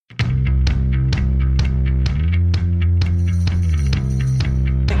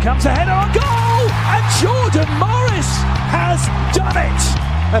comes a header on goal, and Jordan Morris has done it.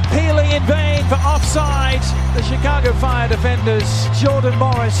 Appealing in vain for offside, the Chicago Fire defenders. Jordan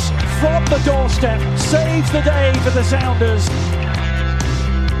Morris from the doorstep saves the day for the Sounders.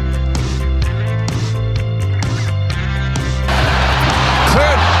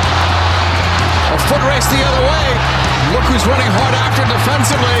 Cleared. A foot race the other way. Look who's running hard after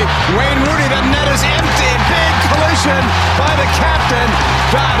defensively. Wayne Rooney, the net is empty. Big collision by the captain.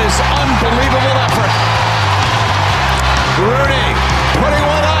 That is unbelievable effort. Rooney putting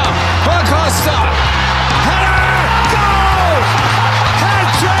one up. Acosta. Header! Goal!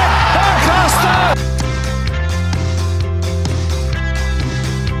 Hat-trick! Acosta!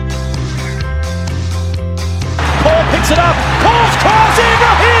 Paul picks it up. Paul's cross,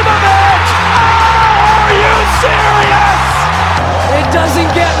 Ibrahimovic! Oh, are you serious? It doesn't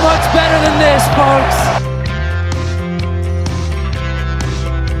get much better than this, folks.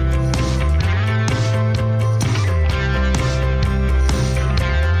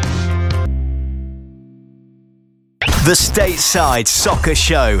 The Stateside Soccer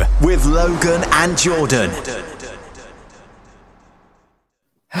Show with Logan and Jordan.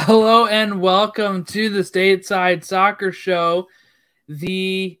 Hello and welcome to the Stateside Soccer Show,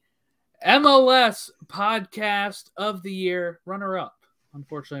 the MLS podcast of the year, runner-up.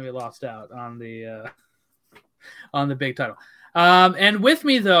 Unfortunately, we lost out on the big title. And with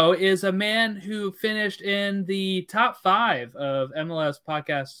me, though, is a man who finished in the top 5 of MLS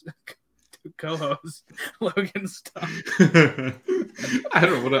podcast co-host Logan Stumpf.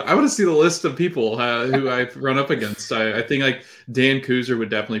 I want to see the list of people who I've run up against. I think like Dan Kuzer would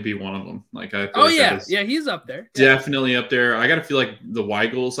definitely be one of them. Like I feel he's up there. Definitely up there. I got to feel like the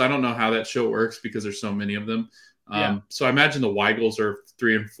Weigels. I don't know how that show works because there's so many of them. So I imagine the Weigels are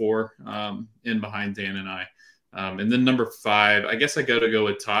 3 and 4 in behind Dan and I. And then number 5, I guess I got to go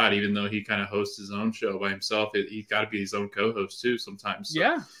with Todd, even though he kind of hosts his own show by himself. He's got to be his own co-host too sometimes. So.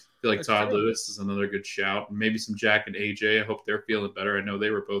 Yeah. I feel like Todd Lewis is another good shout. Maybe some Jack and AJ. I hope they're feeling better. I know they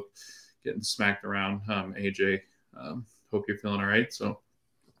were both getting smacked around. AJ, hope you're feeling all right. So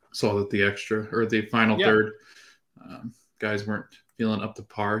saw that the final third guys weren't feeling up to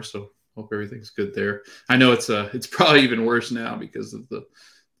par. So hope everything's good there. I know it's probably even worse now because of the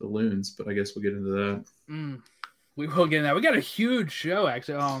loons, but I guess we'll get into that. We will get in that. We got a huge show,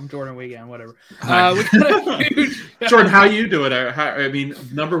 actually. Jordan weekend, whatever. We got a huge Jordan, how you doing? I mean,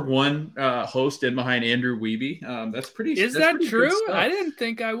 number 1 host in behind Andrew Wiebe. That's pretty. Is that true? I didn't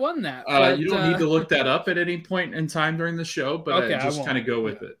think I won that. You don't need to look that up at any point in time during the show, but just kind of go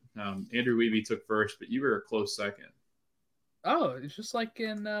with it. Andrew Wiebe took first, but you were a close second. Oh, it's just like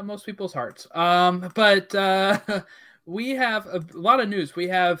in most people's hearts. But we have a lot of news. We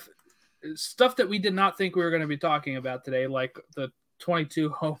have stuff that we did not think we were going to be talking about today, like the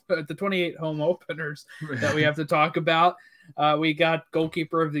 28 home openers that we have to talk about. We got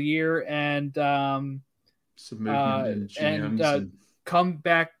goalkeeper of the year and some movement and not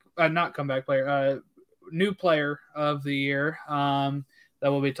comeback player, new player of the year that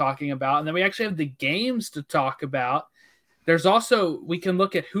we'll be talking about. And then we actually have the games to talk about. There's also, we can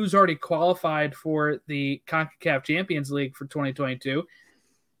look at who's already qualified for the CONCACAF Champions League for 2022.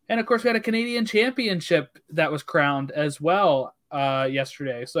 And, of course, we had a Canadian championship that was crowned as well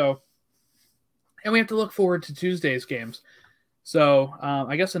yesterday. So, and we have to look forward to Tuesday's games. So,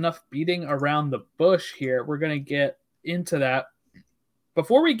 I guess enough beating around the bush here. We're going to get into that.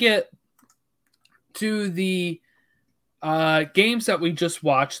 Before we get to the games that we just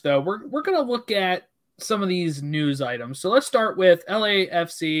watched, though, we're going to look at some of these news items. So, let's start with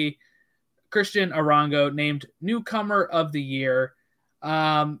LAFC. Cristian Arango named Newcomer of the Year.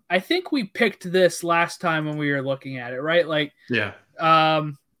 I think we picked this last time when we were looking at it, right? Like, yeah.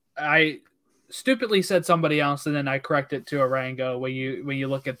 I stupidly said somebody else, and then I corrected to Arango when you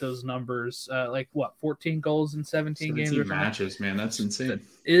look at those numbers. 14 goals in 17 games or matches, man. That's insane.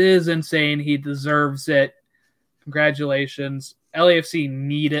 It is insane. He deserves it. Congratulations. LAFC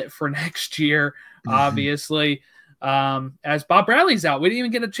need it for next year, obviously. As Bob Bradley's out, we didn't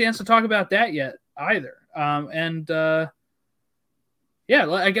even get a chance to talk about that yet either. Yeah,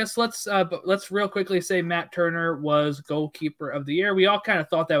 I guess let's real quickly say Matt Turner was goalkeeper of the year. We all kind of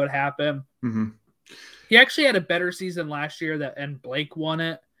thought that would happen. Mm-hmm. He actually had a better season last year and Blake won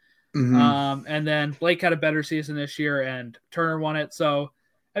it. Mm-hmm. And then Blake had a better season this year and Turner won it. So,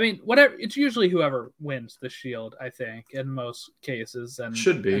 I mean, whatever. It's usually whoever wins the Shield, I think, in most cases. And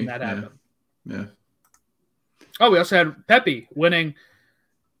should be. And that happened. Yeah. Oh, we also had Pepe winning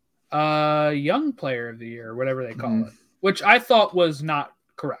Young Player of the Year, whatever they call it. Which I thought was not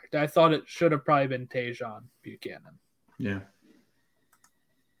correct. I thought it should have probably been Tajon Buchanan. Yeah.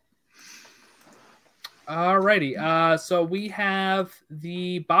 Alrighty. So we have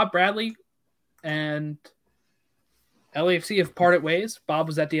the Bob Bradley and LAFC have parted ways. Bob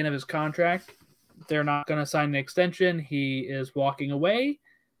was at the end of his contract. They're not going to sign an extension. He is walking away.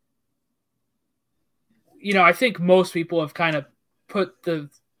 I think most people have kind of put the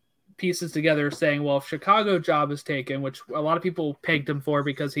pieces together saying, well, if Chicago job is taken, which a lot of people pegged him for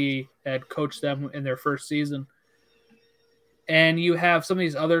because he had coached them in their first season, and you have some of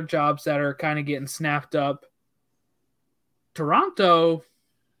these other jobs that are kind of getting snapped up. Toronto,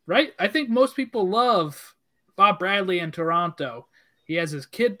 right? I think most people love Bob Bradley in Toronto. He has his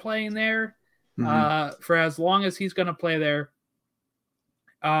kid playing there for as long as he's going to play there.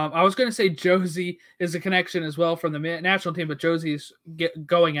 I was going to say Josie is a connection as well from the national team, but Josie's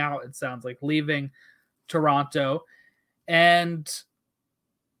going out, it sounds like, leaving Toronto. And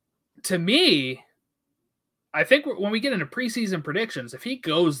to me, I think when we get into preseason predictions, if he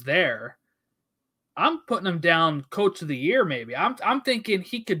goes there, I'm putting him down coach of the year maybe. I'm thinking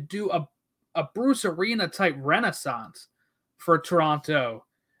he could do a Bruce Arena type renaissance for Toronto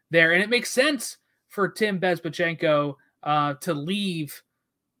there. And it makes sense for Tim Bezbatchenko to leave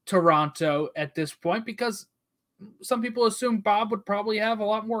Toronto at this point because some people assume Bob would probably have a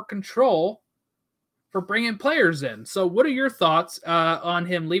lot more control for bringing players in. So what are your thoughts on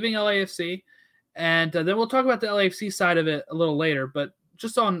him leaving LAFC? And then we'll talk about the LAFC side of it a little later, but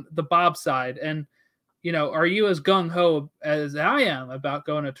just on the Bob side. And, are you as gung-ho as I am about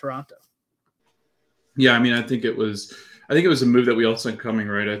going to Toronto? Yeah, I mean, I think it was a move that we all saw coming,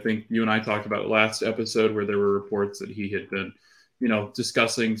 right? I think you and I talked about it last episode where there were reports that he had been,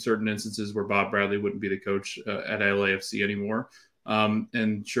 discussing certain instances where Bob Bradley wouldn't be the coach at LAFC anymore.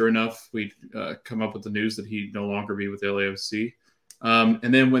 And sure enough, we'd come up with the news that he'd no longer be with LAFC.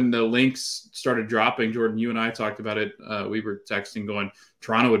 And then when the links started dropping, Jordan, you and I talked about it. We were texting going,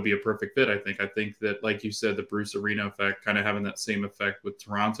 Toronto would be a perfect fit. I think that, like you said, the Bruce Arena effect, kind of having that same effect with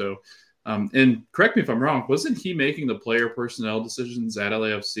Toronto. And correct me if I'm wrong, wasn't he making the player personnel decisions at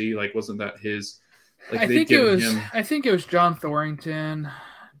LAFC? Like, wasn't that his? Like, I think it was John Thorrington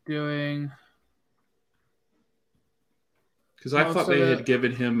doing. Because I thought they had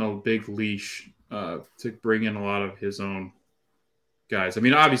given him a big leash to bring in a lot of his own guys. I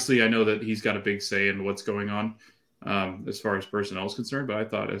mean, obviously, I know that he's got a big say in what's going on as far as personnel is concerned. But I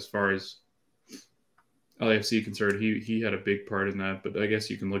thought as far as LAFC concerned, he had a big part in that. But I guess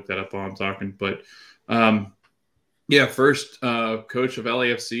you can look that up while I'm talking. But first coach of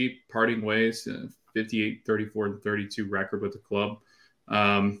LAFC, parting ways, 58, 34, and 32 record with the club.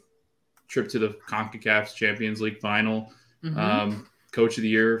 Trip to the CONCACAF Champions League final. Coach of the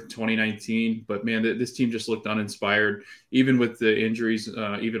year 2019. But man, this team just looked uninspired, even with the injuries,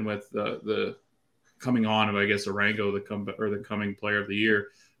 even with the coming on of, I guess, Arango, the coming player of the year.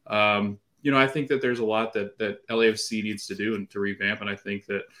 I think that there's a lot that LAFC needs to do and to revamp. And I think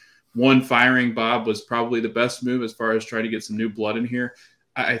that firing Bob was probably the best move as far as trying to get some new blood in here.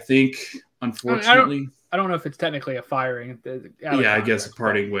 I think, unfortunately, I don't know if it's technically a firing. I guess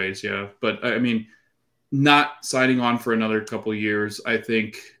parting ways. Yeah. But I mean, not signing on for another couple of years, I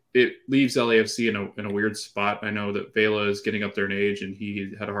think it leaves LAFC in a weird spot. I know that Vela is getting up there in age and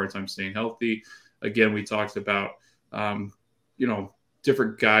he had a hard time staying healthy. Again, we talked about,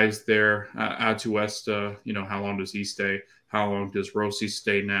 different guys there. Atuesta, how long does he stay? How long does Rossi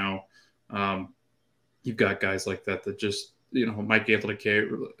stay now? You've got guys like that just, Mike Anthony,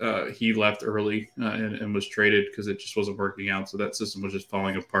 he left early and was traded because it just wasn't working out. So that system was just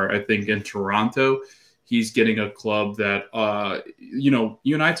falling apart. I think in Toronto, he's getting a club that, you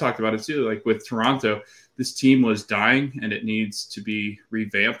and I talked about it too. Like with Toronto, this team was dying and it needs to be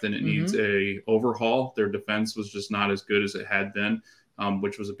revamped and it needs a overhaul. Their defense was just not as good as it had been,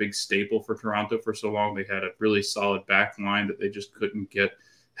 which was a big staple for Toronto for so long. They had a really solid back line that they just couldn't get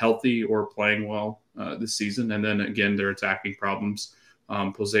healthy or playing well this season. And then again, their attacking problems.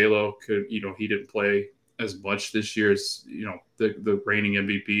 Pozzolo he didn't play as much this year as, the reigning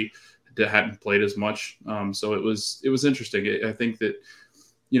MVP hadn't played as much. So it was interesting. I think that,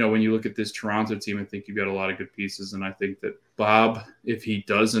 when you look at this Toronto team, I think you've got a lot of good pieces. And I think that Bob, if he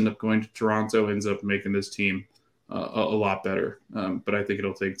does end up going to Toronto, ends up making this team a lot better. But I think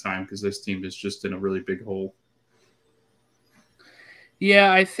it'll take time because this team is just in a really big hole.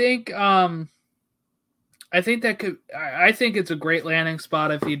 Yeah, I think it's a great landing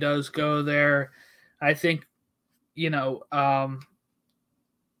spot if he does go there. I think,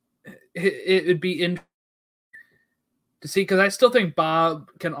 it would be interesting to see because I still think Bob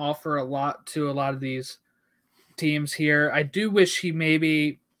can offer a lot to a lot of these teams here. I do wish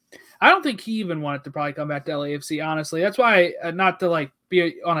I don't think he even wanted to probably come back to LAFC, honestly. That's why, not to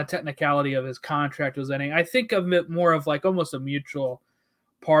be on a technicality of his contract was ending. I think of it more of like almost a mutual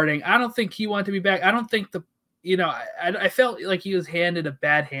parting. I don't think he wanted to be back. I don't think I felt like he was handed a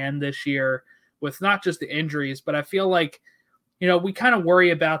bad hand this year with not just the injuries, but I feel like, we kind of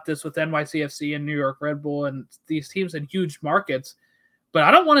worry about this with NYCFC and New York Red Bull and these teams in huge markets, but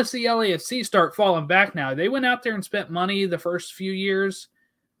I don't want to see LAFC start falling back now. They went out there and spent money the first few years.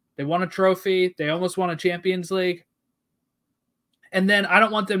 They won a trophy. They almost won a Champions League. And then I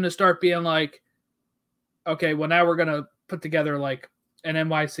don't want them to start being like, okay, well, now we're going to put together like an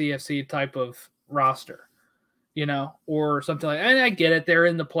NYCFC type of roster, or something like that. And I get it. They're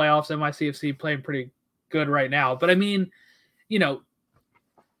in the playoffs. NYCFC playing pretty good right now. But I mean,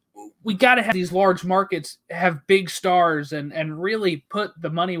 we got to have these large markets have big stars and really put the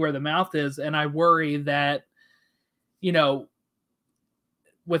money where the mouth is. And I worry that,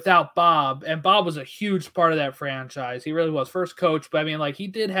 without Bob, and Bob was a huge part of that franchise. He really was first coach, but I mean, like, he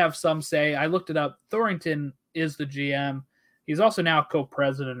did have some say. I looked it up. Thorrington is the GM. He's also now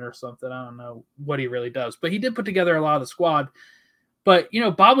co-president or something. I don't know what he really does, but he did put together a lot of the squad. But,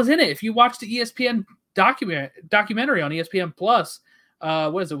 Bob was in it. If you watch the ESPN documentary on ESPN Plus,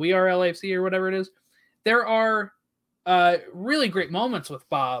 what is it, We Are LAFC or whatever it is, there are really great moments with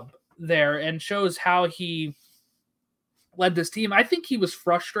Bob there and shows how he led this team. I think he was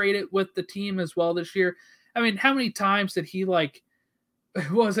frustrated with the team as well this year. I mean, how many times did he near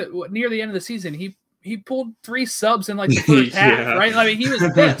the end of the season, he pulled 3 subs in like the first half, right? I mean, he was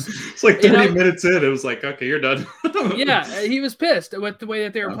pissed. It's like 30 minutes in. It was like, okay, you're done. Yeah, he was pissed with the way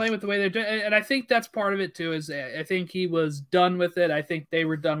that they were playing, with the way they're doing. And I think that's part of it too, is I think he was done with it. I think they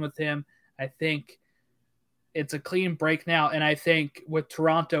were done with him. I think it's a clean break now. And I think with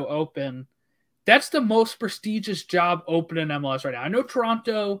Toronto open, that's the most prestigious job open in MLS right now. I know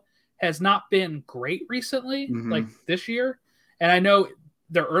Toronto has not been great recently, like this year. And I know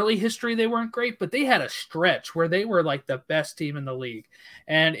their early history, they weren't great, but they had a stretch where they were like the best team in the league.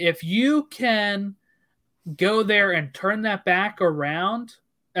 And if you can go there and turn that back around,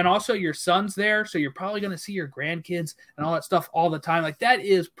 and also your son's there, so you're probably going to see your grandkids and all that stuff all the time. Like, that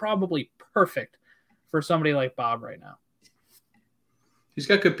is probably perfect for somebody like Bob right now. He's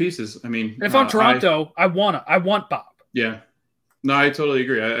got good pieces. I mean, if I'm Toronto, I want Bob. Yeah. No, I totally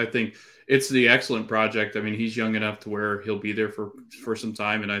agree. I think it's the excellent project. I mean, he's young enough to where he'll be there for some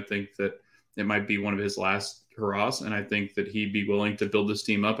time. And I think that it might be one of his last hurrahs. And I think that he'd be willing to build this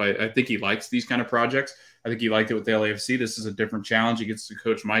team up. I think he likes these kind of projects. I think he liked it with the LAFC. This is a different challenge. He gets to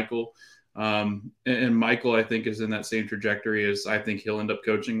coach Michael. And Michael, I think, is in that same trajectory as I think he'll end up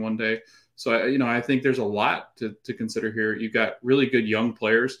coaching one day. So, I think there's a lot to consider here. You've got really good young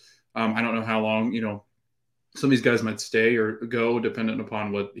players. I don't know how long, some of these guys might stay or go dependent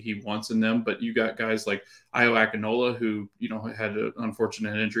upon what he wants in them. But you got guys like Ayo Akinola, who, had an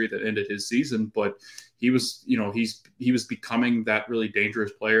unfortunate injury that ended his season, but he was, he was becoming that really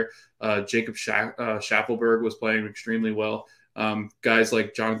dangerous player. Jacob Schaffelberg was playing extremely well. Guys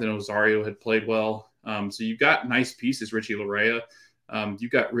like Jonathan Osorio had played well. So you've got nice pieces, Richie Larea.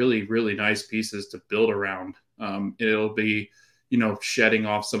 You've got really, really nice pieces to build around. It'll be, shedding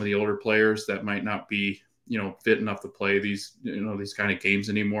off some of the older players that might not be, fit enough to play these, these kind of games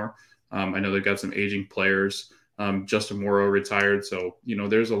anymore. I know they've got some aging players. Justin Morrow retired. So,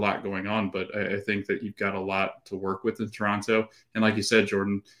 there's a lot going on, but I think that you've got a lot to work with in Toronto. And like you said,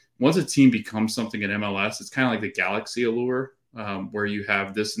 Jordan, once a team becomes something in MLS, it's kind of like the Galaxy allure, where you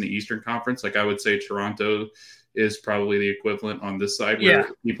have this in the Eastern Conference. Like, I would say Toronto is probably the equivalent on this side, where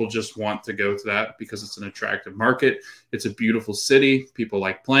people just want to go to that because it's an attractive market. It's a beautiful city. People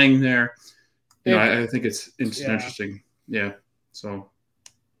like playing there. I think it's interesting. Yeah. So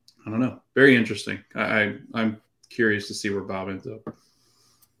I don't know. Very interesting. I'm curious to see where Bob ends up.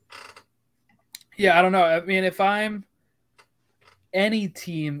 Yeah, I don't know. I mean, if I'm any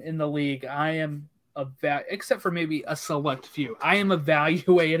team in the league, I am except for maybe a select few, I am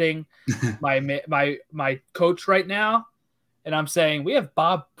evaluating my coach right now, and I'm saying we have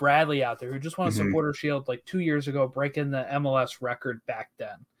Bob Bradley out there who just won a Supporter Shield like 2 years ago, breaking the MLS record back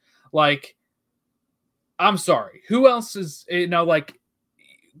then. Like, I'm sorry, who else is like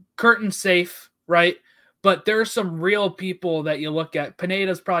curtain safe, right? But there's some real people that you look at.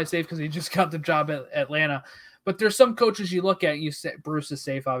 Pineda's probably safe because he just got the job at Atlanta. But there's some coaches you look at, and you say Bruce is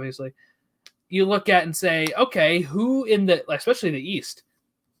safe, obviously. You look at and say, okay, who in especially the East?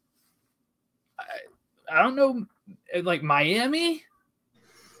 I don't know, like Miami.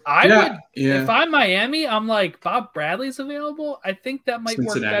 If I'm Miami, I'm like, Bob Bradley's available. I think that might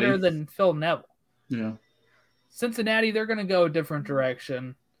work better than Phil Neville. Yeah. Cincinnati, they're going to go a different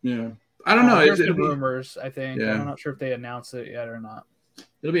direction. Yeah. I don't know. There's the rumors, I think. Yeah. I'm not sure if they announced it yet or not.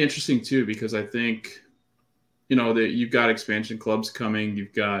 it'll be interesting too, because I think, that you've got expansion clubs coming.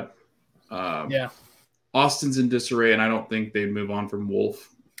 You've got Austin's in disarray, and I don't think they'd move on from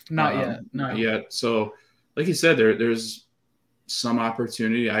Wolf. Not yet. No. Not yet. So, like you said, there's some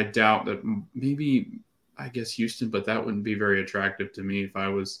opportunity. I doubt that maybe, I guess, Houston, but that wouldn't be very attractive to me if I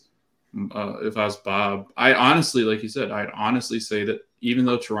was Bob. I honestly, like you said, I'd honestly say that even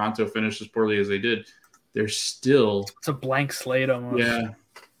though Toronto finished as poorly as they did, they're still, it's a blank slate almost. Yeah.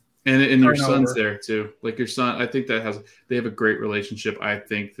 And your son's there too. Like your son, I think they have a great relationship. I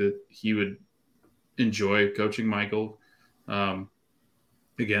think that he would enjoy coaching Michael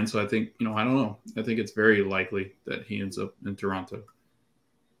again. So I think, I don't know. I think it's very likely that he ends up in Toronto.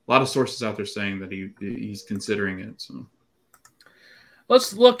 A lot of sources out there saying that he's considering it. So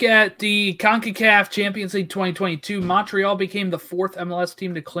let's look at the CONCACAF Champions League 2022. Montreal became the fourth MLS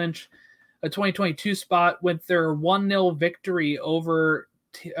team to clinch a 2022 spot with their 1-0 victory over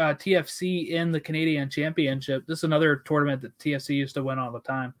TFC in the Canadian Championship. This is another tournament that TFC used to win all the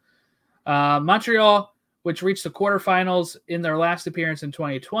time. Montreal, which reached the quarterfinals in their last appearance in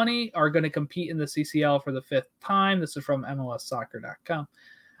 2020, are going to compete in the CCL for the 5th time. This is from MLSsoccer.com.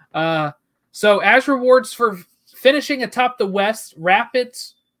 So as rewards for finishing atop the West,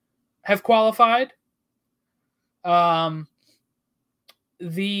 Rapids have qualified.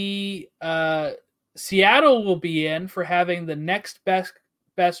 The Seattle will be in for having the next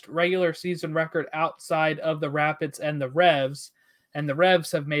best regular season record outside of the Rapids and the Revs, and the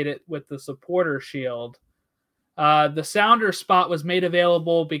Revs have made it with the Supporter Shield. The Sounders spot was made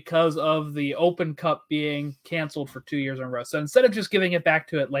available because of the Open Cup being canceled for 2 years in a row. So instead of just giving it back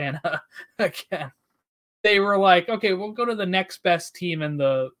to Atlanta again, they were like, okay, we'll go to the next best team in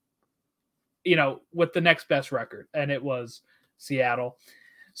the, with the next best record. And it was Seattle.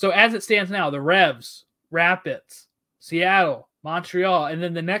 So as it stands now, the Revs, Rapids, Seattle, Montreal, and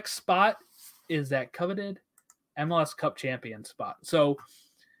then the next spot is that coveted MLS Cup champion spot. So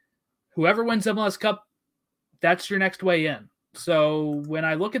whoever wins MLS Cup, that's your next way in. So when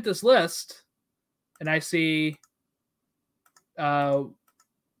I look at this list and I see where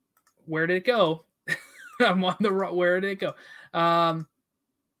did it go? I'm on the road. Where did it go?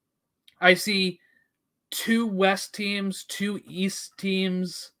 I see 2 West teams, 2 East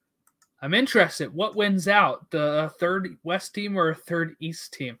teams. I'm interested. What wins out? The third West team or a third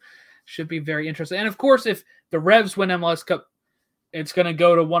East team? Should be very interesting. And of course, if the Revs win MLS Cup, it's going to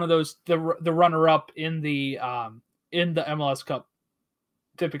go to one of those the runner-up in the MLS Cup.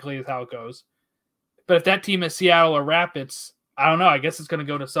 Typically, is how it goes. But if that team is Seattle or Rapids, I don't know. I guess it's going to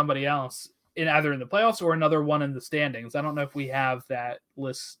go to somebody else in either in the playoffs or another one in the standings. I don't know if we have that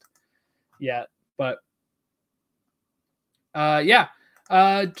list yet, but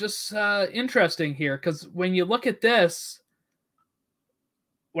just interesting here, because when you look at this,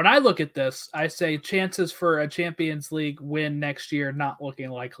 when I look at this, I say chances for a Champions League win next year not looking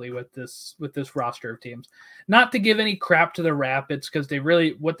likely with this roster of teams. Not to give any crap to the Rapids, because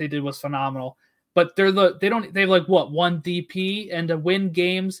what they did was phenomenal. But they have one DP, and to win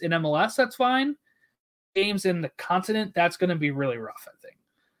games in MLS, that's fine. Games in the continent, that's going to be really rough, I think.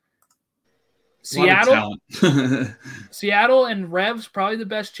 Seattle and Revs probably the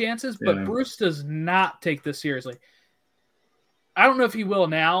best chances, but Bruce does not take this seriously. I don't know if he will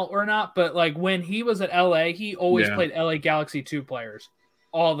now or not, but like when he was at LA, he always played LA Galaxy 2 players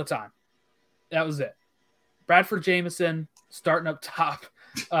all the time. That was it. Bradford Jameson starting up top.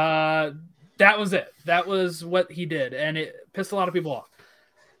 That was it. That was what he did, and it pissed a lot of people off.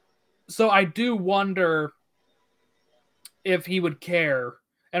 So I do wonder if he would care.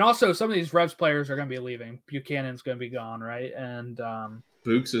 And also, some of these Revs players are going to be leaving. Buchanan's going to be gone, right? And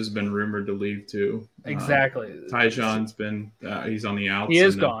Books has been rumored to leave too. Exactly. Tyjon's been he's on the outs. He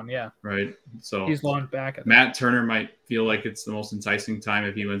is gone, yeah. Right. So he's going back. Matt Turner might feel like it's the most enticing time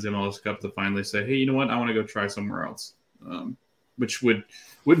if he wins MLS Cup to finally say, "Hey, you know what? I want to go try somewhere else," which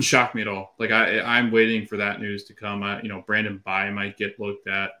wouldn't shock me at all. Like I'm waiting for that news to come. Brandon Bai might get looked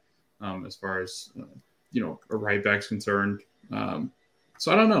at as far as a right back's concerned.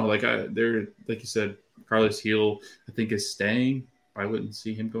 So I don't know. Like like you said, Carlos Heel, I think, is staying. I wouldn't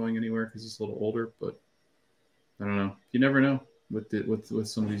see him going anywhere because he's a little older. But I don't know. You never know with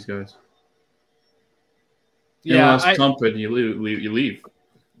some of these guys. Yeah, company, you leave.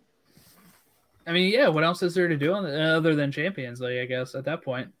 I mean, yeah. What else is there to do other than Champions League? I guess at that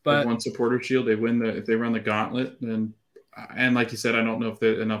point. But one Supporter Shield, they win if they run the gauntlet, then. And like you said, I don't know if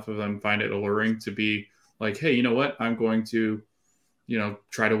enough of them find it alluring to be like, hey, you know what? I'm going to,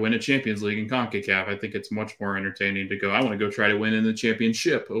 try to win a Champions League in CONCACAF. I think it's much more entertaining to go, I want to go try to win in the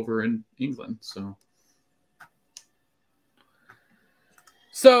championship over in England. So,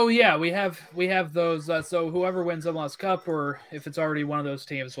 So yeah, we have those. So whoever wins MLS Cup, or if it's already one of those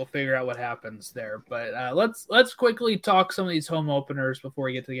teams, we'll figure out what happens there. But let's quickly talk some of these home openers before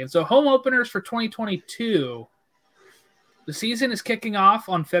we get to the game. So home openers for 2022. The season is kicking off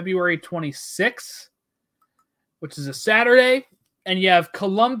on February 26th, which is a Saturday, and you have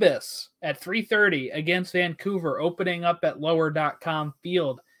Columbus at 3:30 against Vancouver, opening up at Lower.com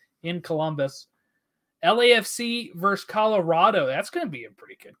Field in Columbus. LAFC versus Colorado. That's going to be a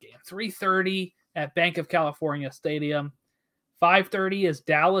pretty good game. 3:30 at Bank of California Stadium. 5:30 is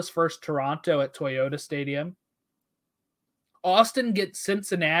Dallas versus Toronto at Toyota Stadium. Austin gets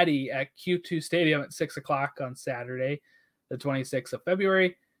Cincinnati at Q2 Stadium at 6 o'clock on Saturday, the 26th of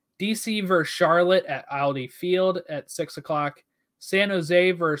February. DC versus Charlotte at Audi Field at 6 o'clock. San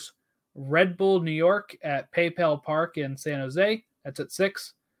Jose versus Red Bull New York at PayPal Park in San Jose. That's at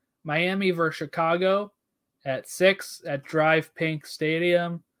 6. Miami versus Chicago at 6 at Drive Pink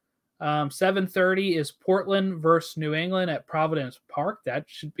Stadium. 7:30 is Portland versus New England at Providence Park. That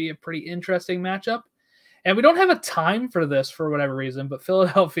should be a pretty interesting matchup. And we don't have a time for this for whatever reason, but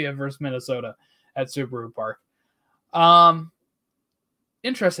Philadelphia versus Minnesota at Subaru Park.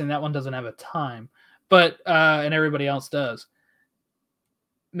 Interesting, that one doesn't have a time, but and everybody else does.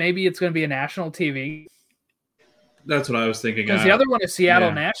 Maybe it's going to be a national TV. That's what I was thinking. Because the other one is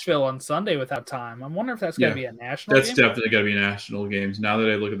Seattle-Nashville on Sunday without time. I'm wondering if that's going to be a national game. That's definitely going to be national games now that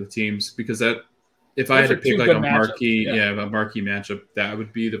I look at the teams, because that if I had to pick like a marquee, a marquee matchup, that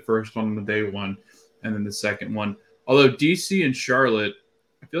would be the first one on the day one, and then the second one. Although DC and Charlotte,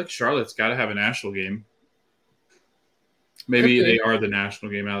 I feel like Charlotte's got to have a national game. Maybe they are the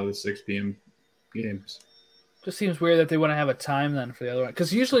national game out of the 6 p.m. games. Just seems weird that they want to have a time then for the other one.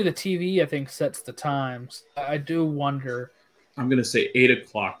 Because usually the TV, I think, sets the times. I do wonder. I'm going to say 8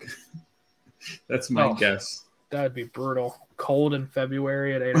 o'clock. That's my guess. That would be brutal. Cold in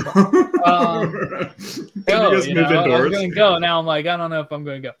February at 8 o'clock. I was going to go. Now I'm like, I don't know if I'm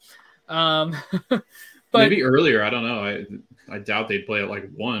going to go. But maybe earlier. I don't know. I doubt they'd play at like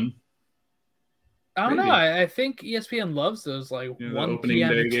 1. I don't know. I think ESPN loves those like 1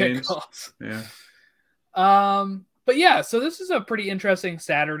 p.m. kickoffs. Yeah. But yeah, so this is a pretty interesting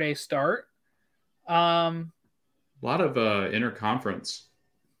Saturday start. A lot of interconference.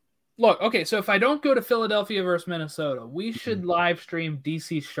 Look, okay, so if I don't go to Philadelphia versus Minnesota, we should live stream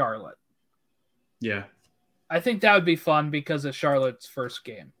DC Charlotte. Yeah. I think that would be fun because of Charlotte's first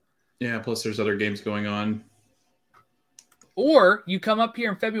game. Yeah, plus there's other games going on. Or you come up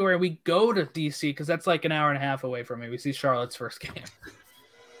here in February and we go to DC because that's like an hour and a half away from me. We see Charlotte's first game.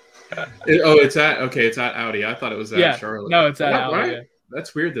 It's at Audi. I thought it was at Charlotte. No, it's at Audi. Yeah.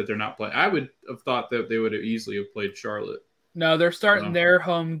 That's weird that they're not playing. I would have thought that they would have easily have played Charlotte. No, they're starting their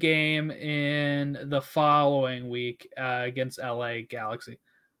home game in the following week against LA Galaxy.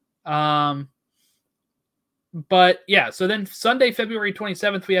 But yeah, so then Sunday, February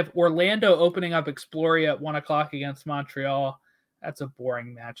 27th, we have Orlando opening up Exploria at 1 o'clock against Montreal. That's a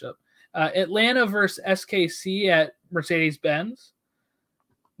boring matchup. Atlanta versus SKC at Mercedes-Benz.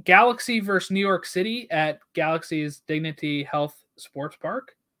 Galaxy versus New York City at Galaxy's Dignity Health Sports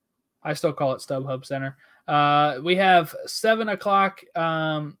Park. I still call it StubHub Center. We have 7 o'clock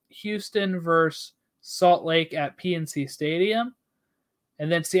Houston versus Salt Lake at PNC Stadium. And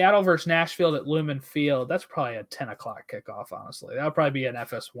then Seattle versus Nashville at Lumen Field. That's probably a 10 o'clock kickoff, honestly. That'll probably be an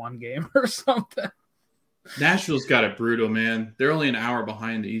FS1 game or something. Nashville's got it brutal, man. They're only an hour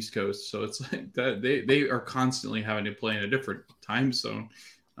behind the East Coast, so it's like that they are constantly having to play in a different time zone,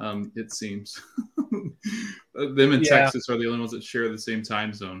 it seems. Them and Texas are the only ones that share the same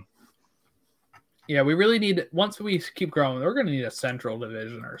time zone. Yeah, we really need, once we keep growing, we're going to need a central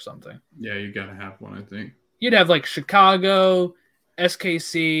division or something. Yeah, you got to have one, I think. You'd have like Chicago,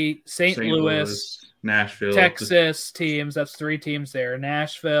 SKC, St. Louis, Nashville, Texas teams. That's 3 teams there.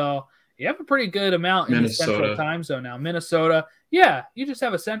 Nashville. You have a pretty good amount in Minnesota. the central time zone now. Minnesota. Yeah, you just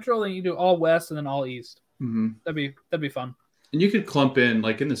have a central, and you do all west and then all east. Mm-hmm. That'd be fun. And you could clump in,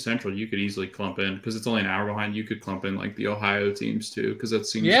 like in the central, you could easily clump in, because it's only an hour behind. You could clump in like the Ohio teams too, because that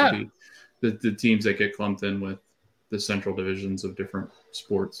seems to be the teams that get clumped in with the central divisions of different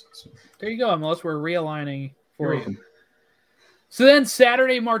sports. So. There you go, unless we're realigning for you. So then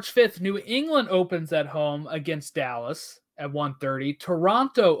Saturday, March 5th, New England opens at home against Dallas at 1:30.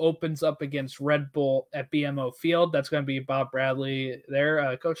 Toronto opens up against Red Bull at BMO Field. That's going to be Bob Bradley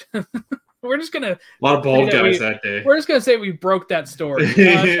there, coach. We're just going to... A lot of bald guys that day. We're just going to say we broke that story.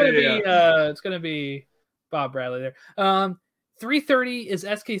 It's going to be Bob Bradley there. 3:30 is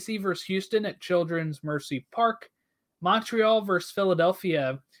SKC versus Houston at Children's Mercy Park. Montreal versus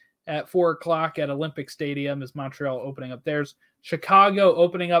Philadelphia at 4:00 at Olympic Stadium is Montreal opening up theirs. Chicago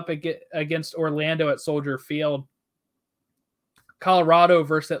opening up against Orlando at Soldier Field. Colorado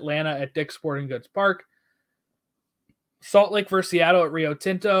versus Atlanta at Dick's Sporting Goods Park. Salt Lake versus Seattle at Rio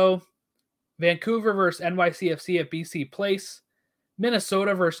Tinto. Vancouver versus NYCFC at BC Place.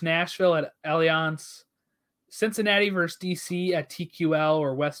 Minnesota versus Nashville at Allianz. Cincinnati versus DC at TQL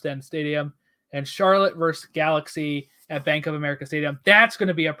or West End Stadium. And Charlotte versus Galaxy at Bank of America Stadium. That's going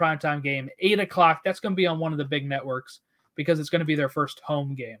to be a primetime game. 8:00. That's going to be on one of the big networks because it's going to be their first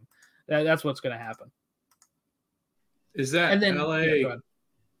home game. That's what's going to happen. Is that and then, LA? Yeah,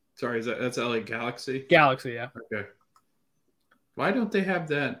 sorry, that's LA Galaxy? Galaxy, yeah. Okay. Why don't they have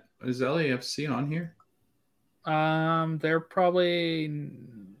that? Is LAFC on here? They're probably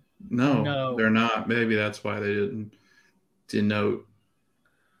no, they're not. Maybe that's why they didn't denote.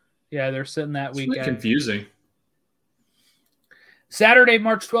 Yeah, they're sitting that weekend. It's confusing. Saturday,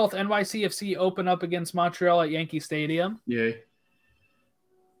 March 12th, NYCFC open up against Montreal at Yankee Stadium. Yay.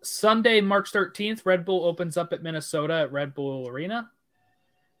 Sunday, March 13th, Red Bull opens up at Minnesota at Red Bull Arena.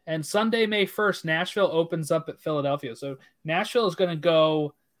 And Sunday, May 1st, Nashville opens up at Philadelphia. So Nashville is going to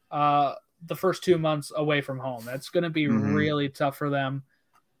go the first 2 months away from home. That's going to be really tough for them.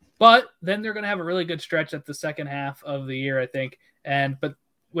 But then they're going to have a really good stretch at the second half of the year, I think. But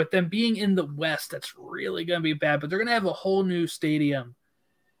with them being in the West, that's really going to be bad. But they're going to have a whole new stadium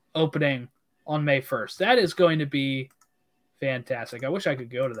opening on May 1st. That is going to be fantastic. I wish I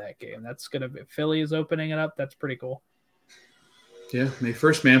could go to that game. That's going to be Philly is opening it up. That's pretty cool. Yeah, May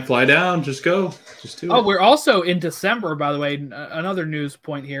 1st, man. Fly down. Just go. Just do it. Oh, we're also in December, by the way. Another news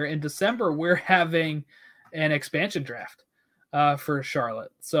point here. In December, we're having an expansion draft for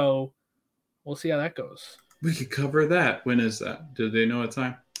Charlotte. So we'll see how that goes. We could cover that. When is that? Do they know a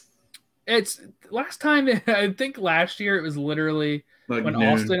time? It's last time. I think last year it was literally like when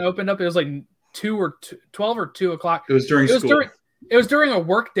noon. Austin opened up. It was like 12 or 2 o'clock. It was during school. It was during a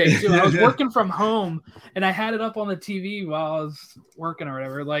work day too. I was working from home and I had it up on the TV while I was working or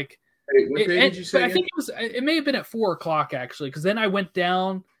whatever. Like, hey, what day did you say? I think it may have been at 4 o'clock actually, because then I went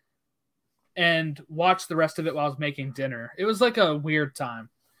down and watched the rest of it while I was making dinner. It was like a weird time.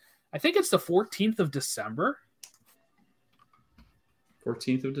 I think it's the 14th of December.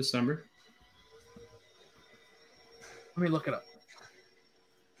 14th of December. Let me look it up.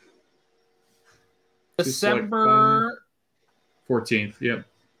 December 14th. Yep.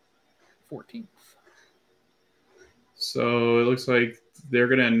 14th. So it looks like they're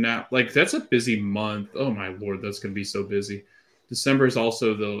going to announce, like, that's a busy month. Oh my Lord, that's going to be so busy. December is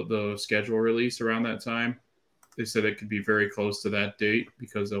also the schedule release around that time. They said it could be very close to that date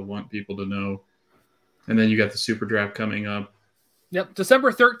because they'll want people to know. And then you got the Super Draft coming up. Yep.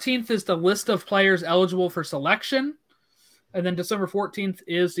 December 13th is the list of players eligible for selection. And then December 14th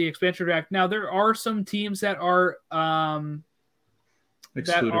is the expansion draft. Now, there are some teams that are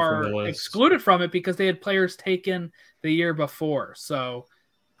excluded from it because they had players taken the year before. So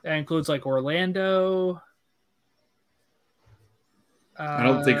that includes like Orlando. I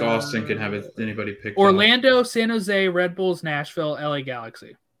don't think Austin can have anybody picked. Orlando, San Jose, Red Bulls, Nashville, LA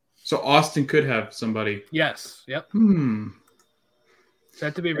Galaxy. So Austin could have somebody. Yes. Yep. So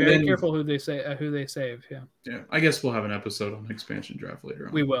have to be very careful who they save. Yeah. Yeah. I guess we'll have an episode on expansion draft later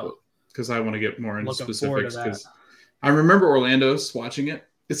on. We will, because I want to get more into specifics. Because I remember Orlando's watching it.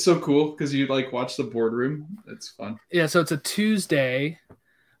 It's so cool because you like watch the boardroom. It's fun. Yeah. So it's a Tuesday.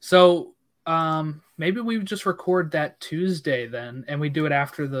 So maybe we just record that Tuesday then, and we do it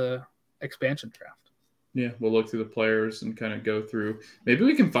after the expansion draft. Yeah, we'll look through the players and kind of go through. Maybe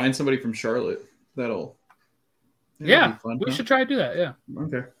we can find somebody from Charlotte that'll. Yeah, we should try to do that. Yeah.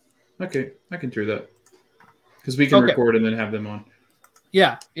 Okay, I can do that because we can record and then have them on.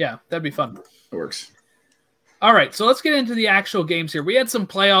 Yeah, that'd be fun. It works. All right, so let's get into the actual games here. We had some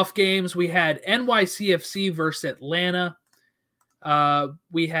playoff games. We had NYCFC versus Atlanta.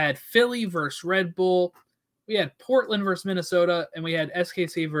 We had Philly versus Red Bull. We had Portland versus Minnesota, and we had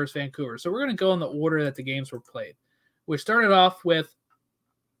SKC versus Vancouver. So we're going to go in the order that the games were played. We started off with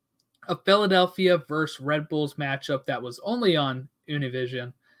a Philadelphia versus Red Bulls matchup that was only on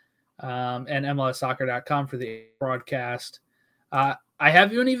Univision and MLSsoccer.com for the broadcast. I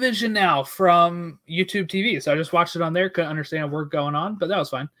have Univision now from YouTube TV, so I just watched it on there. Couldn't understand a word going on, but that was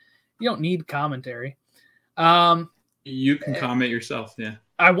fine. You don't need commentary. You can comment yourself, yeah.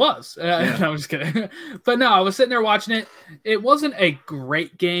 I was. No, I'm just kidding. But no, I was sitting there watching it. It wasn't a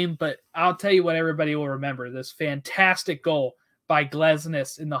great game, but I'll tell you what everybody will remember. This fantastic goal by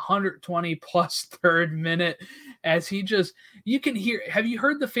Glesnes in the 120-plus third minute as he just – you can hear – have you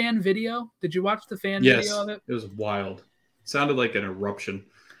heard the fan video? Did you watch the fan video of it? It was wild. It sounded like an eruption.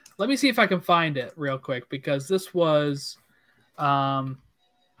 let me see if I can find it real quick, because this was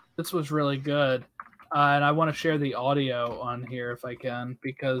really good. And I want to share the audio on here if I can,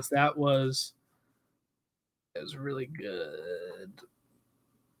 because it was really good.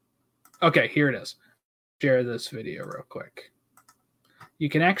 Okay, here it is. Share this video real quick. You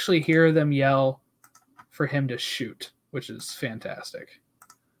can actually hear them yell for him to shoot, which is fantastic.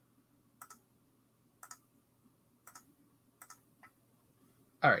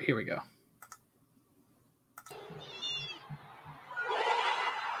 All right, here we go.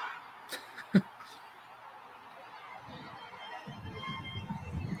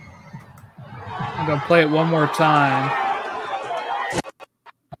 I'm going to play it one more time.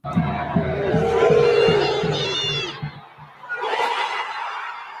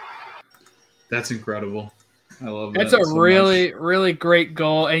 That's incredible. I love that. It's a really, really great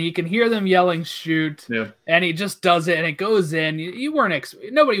goal, and you can hear them yelling "shoot!" Yeah. And he just does it, and it goes in. You weren't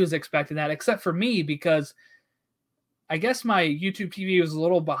nobody was expecting that except for me, because I guess my YouTube TV was a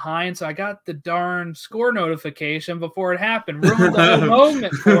little behind, so I got the darn score notification before it happened. Ruined the whole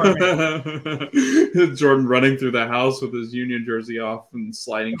moment for me. Jordan running through the house with his Union jersey off and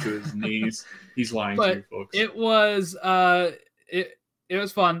sliding to his knees. He's lying to you, folks. It was it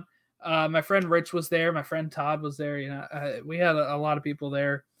was fun. My friend Rich was there. My friend Todd was there. We had a lot of people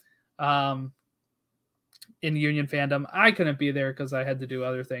there in Union fandom. I couldn't be there because I had to do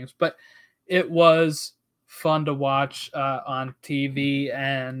other things, but it was fun to watch on TV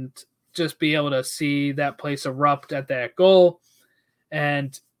and just be able to see that place erupt at that goal.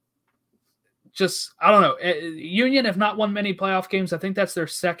 And just, I don't know, Union have not won many playoff games. I think that's their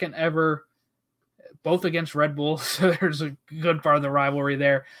second ever, both against Red Bull. So there's a good part of the rivalry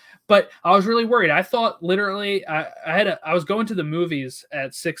there. But I was really worried. I thought literally I was going to the movies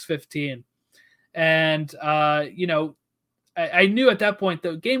at 6:15, and I knew at that point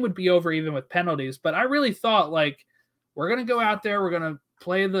the game would be over even with penalties. But I really thought, like, we're gonna go out there, we're gonna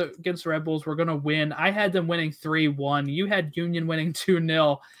play against the Red Bulls, we're gonna win. I had them winning 3-1. You had Union winning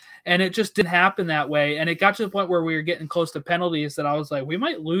 2-0, and it just didn't happen that way. And it got to the point where we were getting close to penalties that I was like, we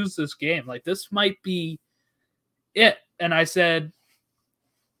might lose this game. Like, this might be it. And I said,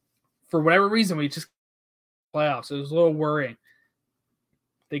 for whatever reason, we just playoffs. It was a little worrying.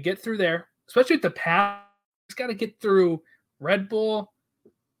 They get through there, especially with the pass. It's got to get through Red Bull,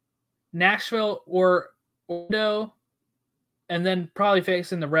 Nashville, or Orlando, and then probably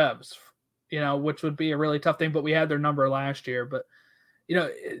facing the Rebs, which would be a really tough thing. But we had their number last year. But,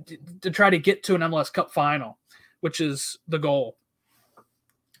 to try to get to an MLS Cup final, which is the goal.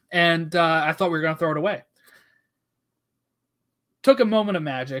 And I thought we were going to throw it away. Took a moment of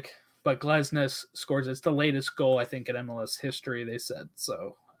magic. But Glesnes scores. It's the latest goal, I think, in MLS history, they said.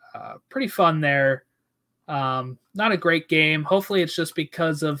 So pretty fun there. Not a great game. Hopefully it's just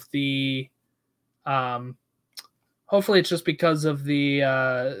because of the the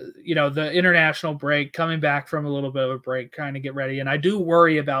international break, coming back from a little bit of a break, trying to get ready. And I do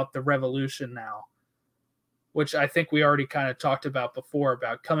worry about the Revolution now, which I think we already kind of talked about before,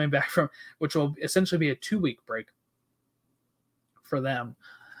 about coming back from, which will essentially be a 2-week break for them.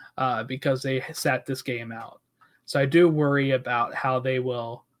 Because they sat this game out. So I do worry about how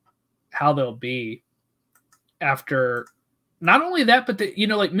they'll be after not only that, but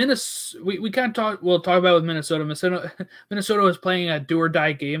like Minnesota, we kind of we'll talk about with Minnesota. Minnesota was playing a do or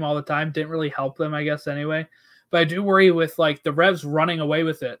die game all the time. Didn't really help them, I guess, anyway. But I do worry with like the Revs running away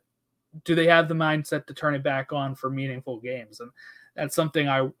with it. Do they have the mindset to turn it back on for meaningful games? And that's something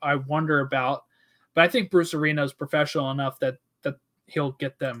I wonder about. But I think Bruce Arena is professional enough that he'll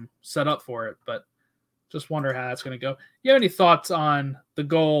get them set up for it, but just wonder how that's going to go. You have any thoughts on the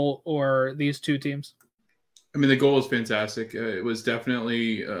goal or these two teams? I mean, the goal was fantastic. It was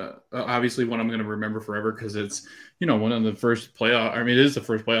definitely, obviously, one I'm going to remember forever because it's, one of the first playoff. I mean, it is the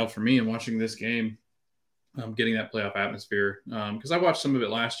first playoff for me. And watching this game, getting that playoff atmosphere, because I watched some of it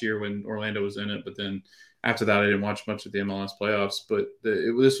last year when Orlando was in it, but then after that, I didn't watch much of the MLS playoffs. But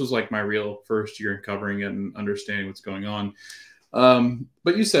this was like my real first year in covering it and understanding what's going on.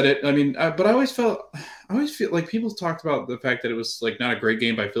 But you said it. I mean, but I always feel like people talked about the fact that it was like not a great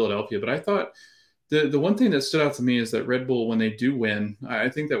game by Philadelphia, but I thought the one thing that stood out to me is that Red Bull, when they do win, I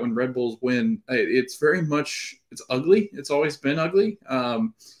think that when Red Bulls win, it's very much, it's ugly. It's always been ugly.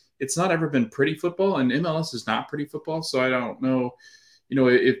 It's not ever been pretty football, and MLS is not pretty football. So I don't know,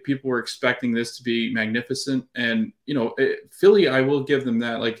 if people were expecting this to be magnificent. And, Philly, I will give them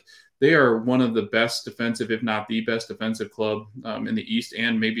that. Like, they are one of the best defensive, if not the best defensive club in the East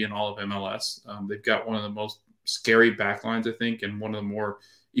and maybe in all of MLS. They've got one of the most scary backlines, I think, and one of the more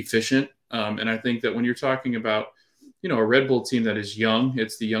efficient. And I think that when you're talking about a Red Bull team that is young.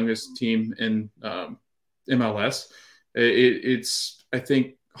 It's the youngest team in MLS. It's, I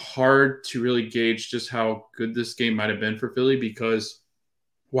think, hard to really gauge just how good this game might have been for Philly, because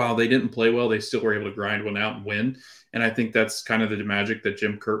while they didn't play well, they still were able to grind one out and win. And I think that's kind of the magic that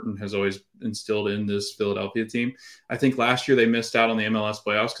Jim Curtin has always instilled in this Philadelphia team. I think last year they missed out on the MLS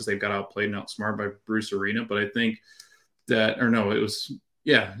playoffs because they got outplayed and outsmarted by Bruce Arena. But I think that, it was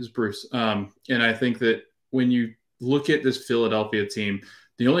Bruce. And I think that when you look at this Philadelphia team,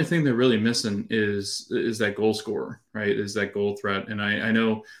 the only thing they're really missing is that goal scorer, right? Is that goal threat. And I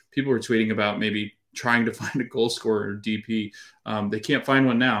know people were tweeting about maybe trying to find a goal scorer or DP. They can't find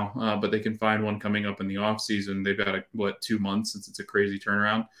one now, but they can find one coming up in the off season. They've got 2 months, since it's a crazy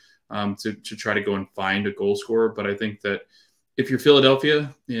turnaround, to try to go and find a goal scorer. But I think that if you're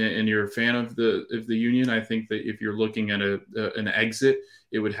Philadelphia and you're a fan of the Union, I think that if you're looking at an exit,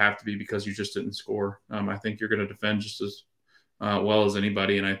 it would have to be because you just didn't score. I think you're going to defend just as well as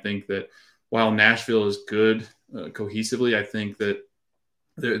anybody. And I think that while Nashville is good cohesively, I think that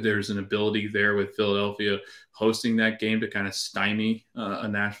there's an ability there with Philadelphia hosting that game to kind of stymie a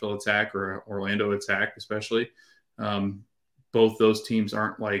Nashville attack or an Orlando attack, especially. Both those teams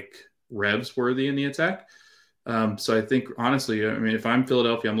aren't like Revs worthy in the attack. So I think, honestly, if I'm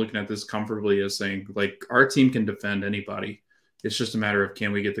Philadelphia, I'm looking at this comfortably as saying, like, our team can defend anybody. It's just a matter of,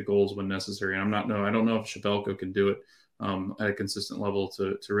 can we get the goals when necessary? And I don't know if Shabelko can do it at a consistent level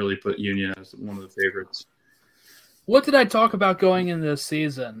to really put Union as one of the favorites. What did I talk about going into this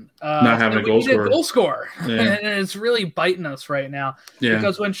season? Not having a goal scorer. Yeah. And it's really biting us right now. Yeah.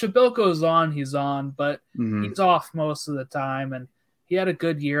 Because when Shabelko's on, he's on, but he's off most of the time. And he had a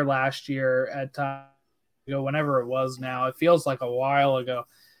good year last year at times, whenever it was now. It feels like a while ago,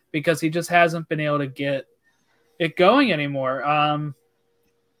 because he just hasn't been able to get it going anymore.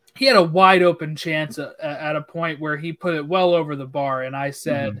 He had a wide open chance at a point where he put it well over the bar. And I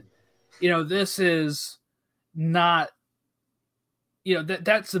said, this is not,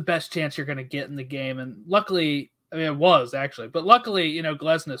 that's the best chance you're going to get in the game. And luckily, it was actually, but luckily,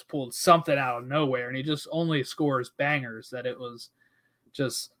 Glesnes pulled something out of nowhere, and he just only scores bangers. That it was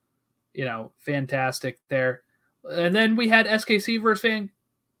just, fantastic there. And then we had SKC versus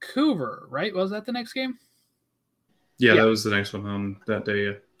Vancouver, right? Was that the next game? Yeah, that was the next one on that day.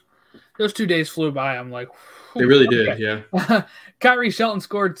 Yeah. Those 2 days flew by. I'm like, they really did. Yeah. Kyrie Shelton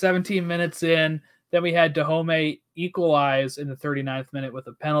scored 17 minutes in. Then we had Dahomey equalize in the 39th minute with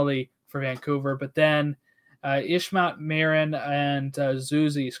a penalty for Vancouver. But then Ishmael Marin and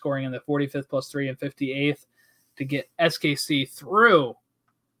Zuzi scoring in the 45th +3 and 58th to get SKC through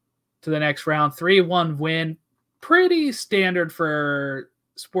to the next round. 3-1 win. Pretty standard for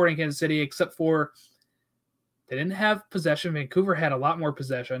Sporting Kansas City, except for they didn't have possession. Vancouver had a lot more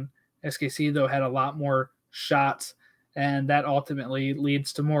possession. SKC, though, had a lot more shots. And that ultimately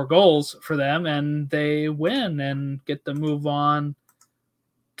leads to more goals for them, and they win and get to move on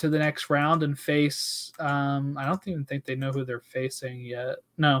to the next round and face. I don't even think they know who they're facing yet.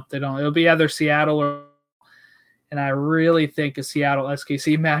 No, they don't. It'll be either Seattle or. And I really think a Seattle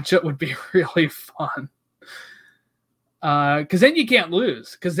SKC matchup would be really fun. Because then you can't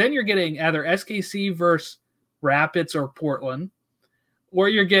lose. Because then you're getting either SKC versus Rapids or Portland, or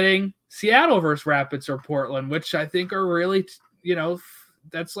you're getting Seattle versus Rapids or Portland, which I think are really,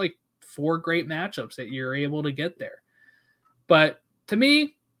 that's like 4 great matchups that you're able to get there. But to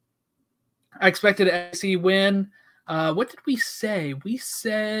me, I expected an SC win. What did we say? We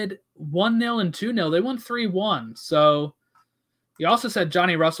said 1-0 and 2-0. They won 3-1. So you also said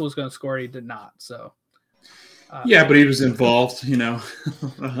Johnny Russell was going to score. He did not. So yeah, but he was involved,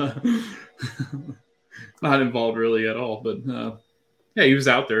 not involved really at all, but yeah, he was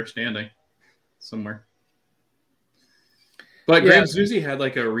out there standing somewhere. But Graham Zuzi had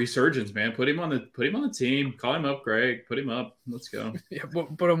like a resurgence, man. Put him on the team. Call him up, Greg. Put him up. Let's go. Yeah,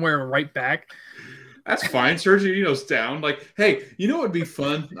 put him wearing right back. That's fine. Sergio's down. Like, hey, what would be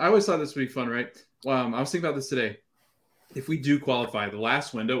fun? I always thought this would be fun, right? I was thinking about this today. If we do qualify the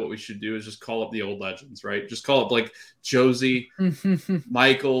last window, what we should do is just call up the old legends, right? Just call up like Josie,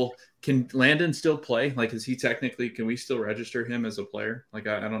 Michael. Can Landon still play? Like, can we still register him as a player? Like,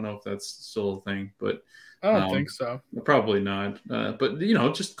 I don't know if that's still a thing, but I don't think so. Probably not. But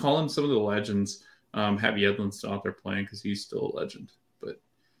just call him some of the legends. Have Yedlin still out there playing because he's still a legend. But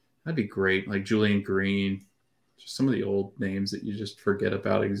that'd be great. Like Julian Green, just some of the old names that you just forget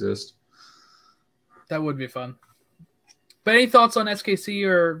about exist. That would be fun. But any thoughts on SKC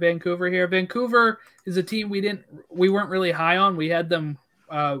or Vancouver here? Vancouver is a team we weren't really high on. We had them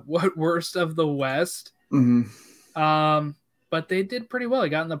worst of the West. Mm-hmm. But they did pretty well. They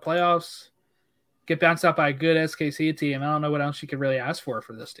got in the playoffs get bounced out by a good SKC team. I don't know what else you could really ask for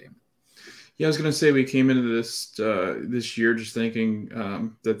this team. Yeah, I was going to say we came into this year just thinking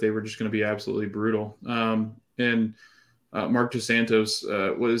that they were just going to be absolutely brutal. And Marc Dos Santos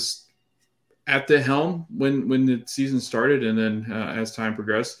was at the helm when the season started, and then as time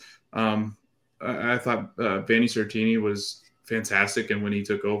progressed, I thought Vanni Sartini was fantastic. And when he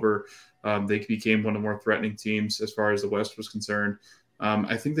took over, they became one of the more threatening teams as far as the West was concerned.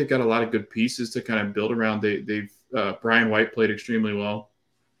 I think they've got a lot of good pieces to kind of build around. They've Brian White played extremely well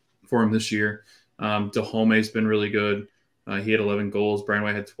for him this year. Dahome's been really good. He had 11 goals. Brian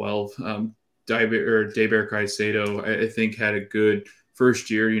White had 12. Deiber Caicedo, I think, had a good first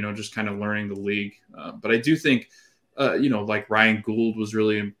year, just kind of learning the league. But I do think, like Ryan Gould was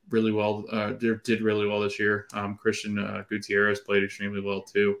really well, did really well this year. Christian Gutierrez played extremely well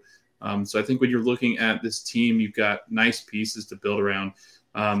too. So I think when you're looking at this team, you've got nice pieces to build around.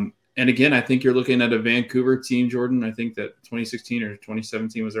 And again, I think you're looking at a Vancouver team, Jordan. I think that 2016 or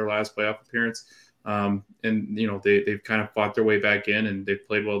 2017 was their last playoff appearance. And, they've kind of fought their way back in, and they've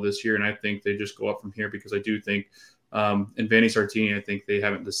played well this year. And I think they just go up from here, because I do think, and Vanni Sartini, I think they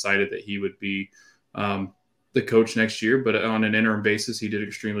haven't decided that he would be the coach next year, but on an interim basis, he did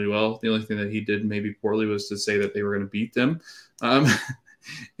extremely well. The only thing that he did maybe poorly was to say that they were going to beat them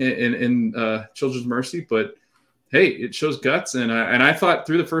in Children's Mercy. But hey, it shows guts. And I thought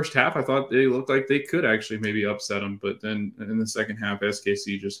through the first half, I thought they looked like they could actually maybe upset them. But then in the second half,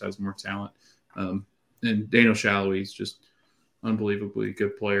 SKC just has more talent. And Daniel Shalhoub is just unbelievably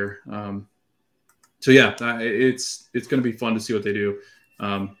good player. So yeah, it's going to be fun to see what they do.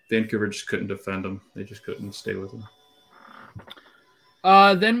 Vancouver just couldn't defend them. They just couldn't stay with them.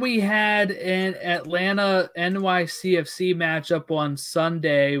 Then we had an Atlanta NYCFC matchup on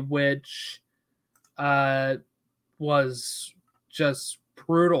Sunday, which was just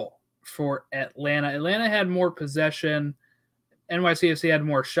brutal for Atlanta. Atlanta had more possession. NYCFC had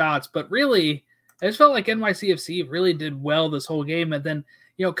more shots, but really, I just felt like NYCFC really did well this whole game. And then,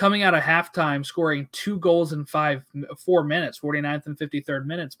 coming out of halftime, scoring 2 goals in 4 minutes, 49th and 53rd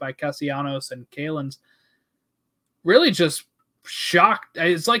minutes by Castellanos and Kalins, really just shocked.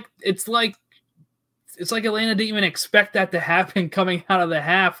 It's like Atlanta didn't even expect that to happen coming out of the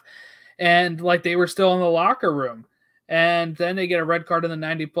half, and like they were still in the locker room. And then they get a red card in the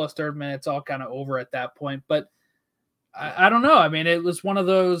 90-plus third minute. It's all kind of over at that point. But I don't know. I mean, it was one of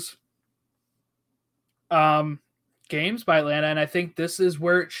those games by Atlanta, and I think this is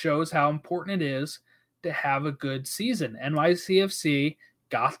where it shows how important it is to have a good season. NYCFC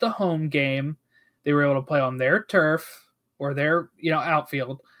got the home game. They were able to play on their turf or their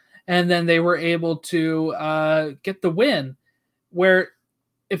outfield, and then they were able to get the win. Where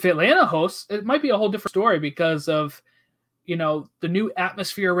if Atlanta hosts, it might be a whole different story because of the new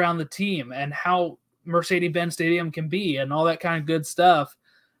atmosphere around the team and how Mercedes-Benz Stadium can be and all that kind of good stuff.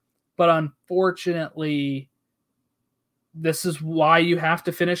 But unfortunately, this is why you have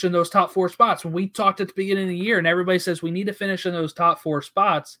to finish in those top 4 spots. When we talked at the beginning of the year and everybody says we need to finish in those top 4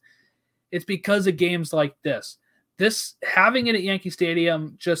 spots, it's because of games like this. This, having it at Yankee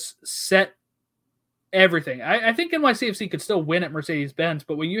Stadium, just set everything. I think NYCFC could still win at Mercedes-Benz,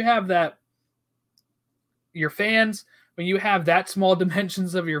 but when you have that, your fans, when you have that small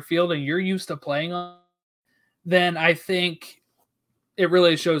dimensions of your field and you're used to playing on, then I think it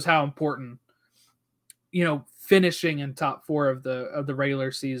really shows how important, finishing in top 4 of the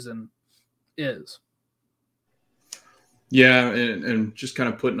regular season is. Yeah, and just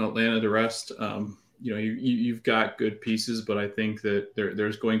kind of putting Atlanta to rest. You've got good pieces, but I think that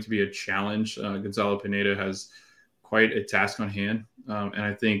there's going to be a challenge. Gonzalo Pineda has quite a task on hand, and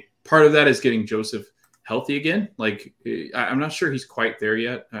I think part of that is getting Joseph healthy again. Like, I'm not sure he's quite there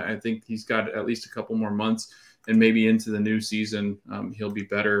yet. I think he's got at least a couple more months, and maybe into the new season, he'll be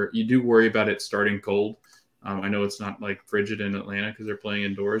better. You do worry about it starting cold. I know it's not like frigid in Atlanta because they're playing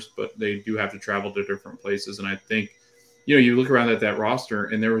indoors, but they do have to travel to different places. And I think, you look around at that roster,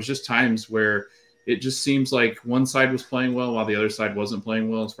 and there was just times where it just seems like one side was playing well while the other side wasn't playing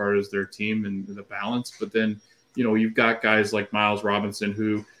well as far as their team and the balance. But then, you've got guys like Miles Robinson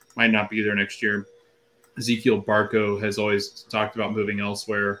who might not be there next year. Ezekiel Barco has always talked about moving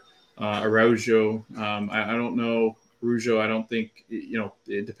elsewhere. Araujo, I don't know. Rougeau, I don't think,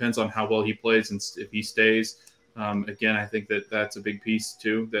 it depends on how well he plays and if he stays. Again, I think that's a big piece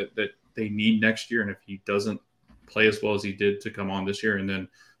too that they need next year. And if he doesn't play as well as he did to come on this year and then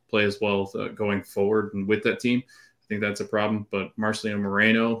play as well going forward and with that team, I think that's a problem. But Marcelino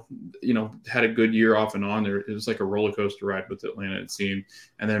Moreno, had a good year off and on. It was like a roller coaster ride with Atlanta, it seemed.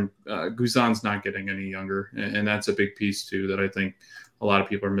 And then Guzan's not getting any younger. And that's a big piece too that I think a lot of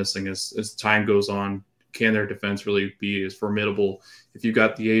people are missing as time goes on. Can their defense really be as formidable if you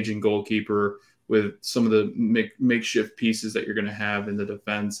got the aging goalkeeper with some of the makeshift pieces that you're going to have in the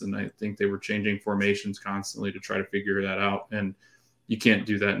defense? And I think they were changing formations constantly to try to figure that out. And you can't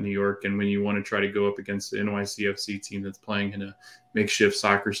do that in New York. And when you want to try to go up against the NYCFC team that's playing in a makeshift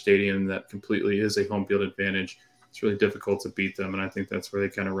soccer stadium that completely is a home field advantage, it's really difficult to beat them. And I think that's where they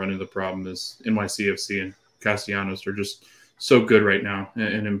kind of run into the problem is NYCFC and Castellanos are just so good right now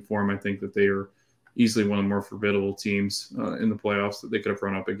and in form. I think that they are easily one of the more formidable teams in the playoffs that they could have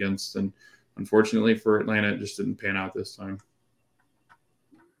run up against. And unfortunately for Atlanta, it just didn't pan out this time.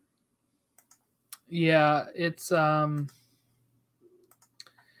 Yeah, it's, I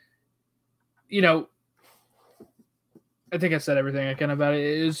think I said everything I can about it.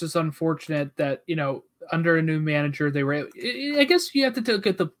 It's just unfortunate that, under a new manager, they were, I guess you have to look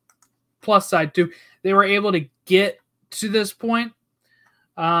at the plus side too. They were able to get to this point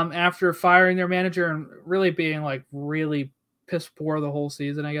after firing their manager and really being like really piss poor the whole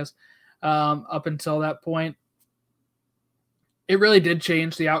season, I guess, up until that point. It really did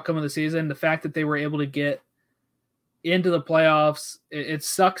change the outcome of the season. The fact that they were able to get into the playoffs, it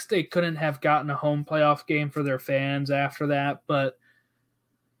sucks they couldn't have gotten a home playoff game for their fans after that, but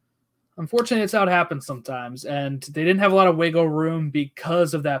unfortunately, it's how it happens sometimes, and they didn't have a lot of wiggle room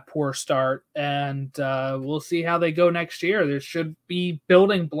because of that poor start, and we'll see how they go next year. There should be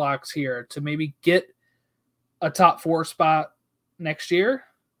building blocks here to maybe get a top 4 spot next year,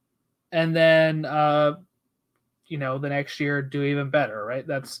 and then, the next year do even better, right?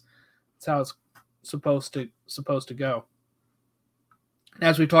 That's how it's supposed to go.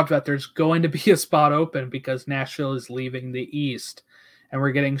 As we talked about, there's going to be a spot open because Nashville is leaving the East and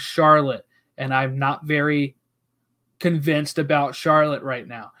we're getting Charlotte, and I'm not very convinced about Charlotte right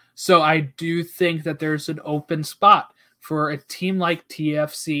now. So I do think that there's an open spot for a team like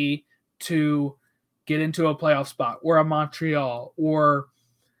TFC to get into a playoff spot, or a Montreal, or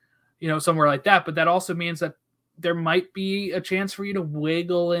somewhere like that. But that also means that there might be a chance for you to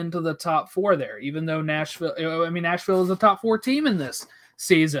wiggle into the top 4 there, even though Nashville is a top 4 team in this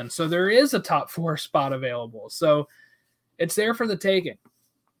season. So there is a top 4 spot available. So it's there for the taking.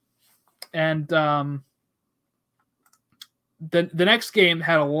 And the next game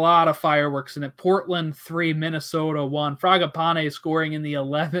had a lot of fireworks in it. Portland 3, Minnesota 1. Fragapane scoring in the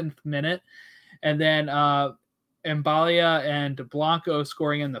 11th minute. And then Mbalia and Blanco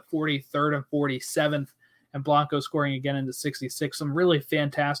scoring in the 43rd and 47th. And Blanco scoring again in the 66th. Some really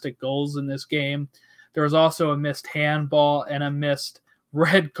fantastic goals in this game. There was also a missed handball and a missed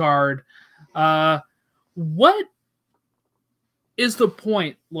red card. What is the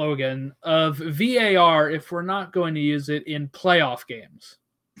point, Logan, of VAR if we're not going to use it in playoff games?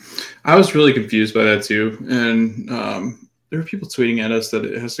 I was really confused by that too. And there were people tweeting at us that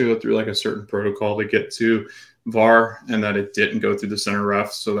it has to go through like a certain protocol to get to VAR, and that it didn't go through the center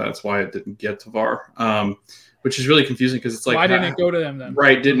ref, so that's why it didn't get to VAR, which is really confusing because it's like, why didn't it go to them then?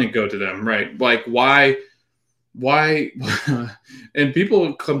 Right, didn't it go to them? Right, like why? And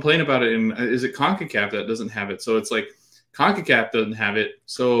people complain about it. And is it CONCACAF that doesn't have it? So it's like CONCACAF doesn't have it,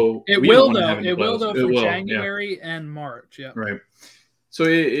 so it will though. It will though for January and March. Yeah, right. So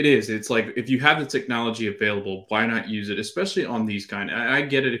it is. It's like if you have the technology available, why not use it? Especially on these kind. I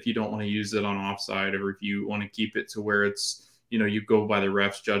get it if you don't want to use it on offside, or if you want to keep it to where it's you go by the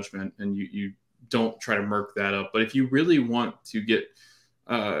ref's judgment and you don't try to murk that up. But if you really want to get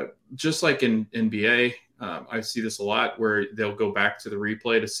just like in NBA, I see this a lot where they'll go back to the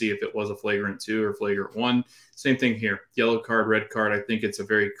replay to see if it was a flagrant 2 or flagrant 1. Same thing here. Yellow card, red card. I think it's a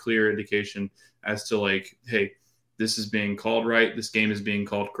very clear indication as to like, hey, this is being called right. This game is being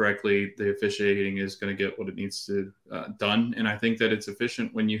called correctly. The officiating is going to get what it needs to done. And I think that it's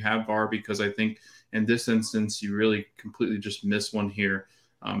efficient when you have VAR, because I think in this instance, you really completely just miss one here.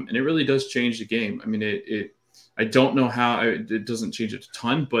 And it really does change the game. I mean, I don't know how it doesn't change it a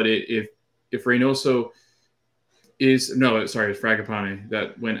ton, but if Reynoso it's Fragapane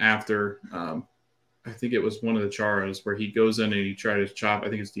that went after, I think it was one of the Charas where he goes in and he tried to chop, I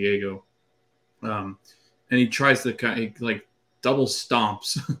think it's Diego. And he tries to kind of like double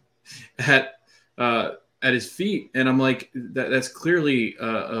stomps at his feet. And I'm like, that's clearly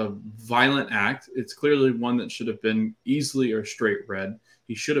a violent act. It's clearly one that should have been easily or straight red.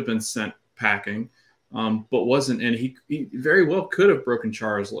 He should have been sent packing, but wasn't. And he very well could have broken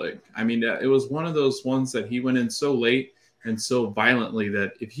Chara's leg. I mean, it was one of those ones that he went in so late and so violently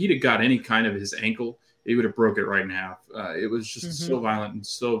that if he'd have got any kind of his ankle, he would have broke it right in half. It was just so violent and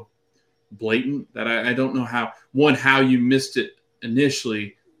so blatant that I don't know how you missed it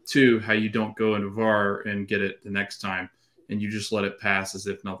initially, 2, how you don't go into VAR and get it the next time. and you just let it pass as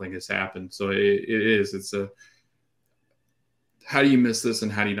if nothing has happened. So it's a, how do you miss this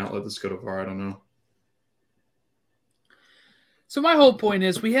and how do you not let this go to VAR? I don't know. So my whole point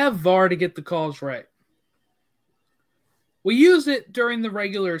is we have VAR to get the calls right. We use it during the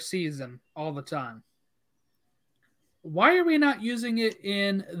regular season all the time. Why are we not using it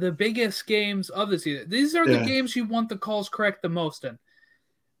in the biggest games of the season? These are the games you want the calls correct the most in.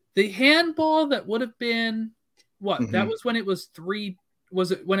 The handball that would have been what? Mm-hmm. That was when it was 3.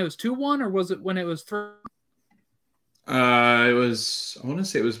 Was it when it was 2-1 or was it when it was 3? It was. I want to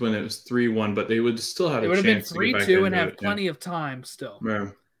say it was when it was 3-1, but they would still have. It would have been 3-2 and have plenty of time still. Yeah.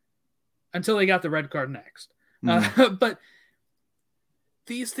 Until they got the red card next. But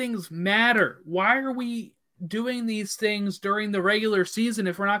these things matter. Why are we doing these things during the regular season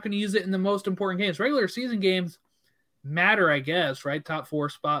if we're not going to use it in the most important games? Regular season games matter, I guess, right? Top 4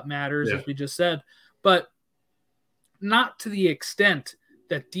 spot matters, as we just said, but not to the extent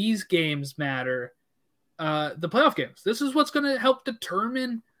that these games matter. The playoff games. This is what's going to help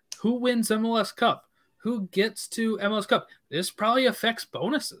determine who wins MLS Cup, who gets to MLS Cup. This probably affects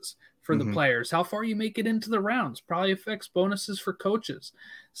bonuses for the players. How far you make it into the rounds probably affects bonuses for coaches,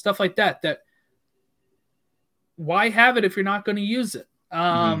 stuff like that. Why have it if you're not going to use it?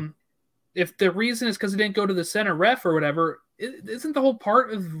 If the reason is because it didn't go to the center ref or whatever, isn't the whole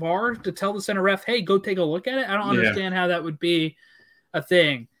part of VAR to tell the center ref, hey, go take a look at it? I don't understand how that would be a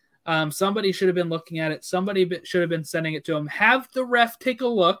thing. Somebody should have been looking at it. Somebody should have been sending it to him. Have the ref take a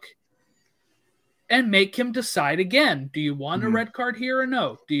look and make him decide again. Do you want a red card here or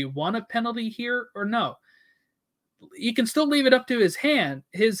no? Do you want a penalty here or no? You can still leave it up to his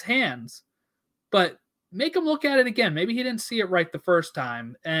hands, but make him look at it again. Maybe he didn't see it right the first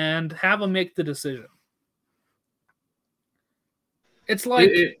time and have him make the decision. It's like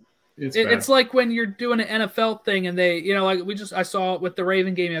it's like when you're doing an NFL thing and they, I saw it with the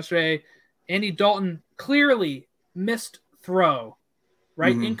Raven game yesterday. Andy Dalton clearly missed throw,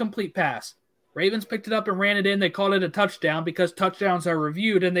 right? Incomplete pass. Ravens picked it up and ran it in. They called it a touchdown because touchdowns are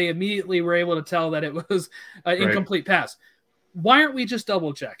reviewed, and they immediately were able to tell that it was an incomplete pass. Why aren't we just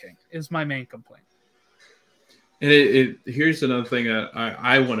double checking is my main complaint. And here's another thing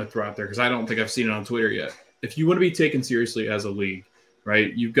I want to throw out there because I don't think I've seen it on Twitter yet. If you want to be taken seriously as a league,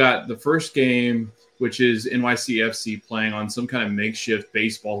 right, you've got the first game, which is NYCFC playing on some kind of makeshift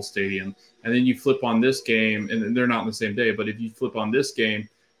baseball stadium. And then you flip on this game, and they're not on the same day, but if you flip on this game,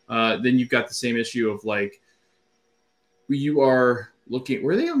 then you've got the same issue of like, you are looking,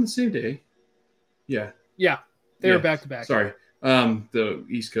 were they on the same day? Yeah. Yeah. They were back to back. Sorry. The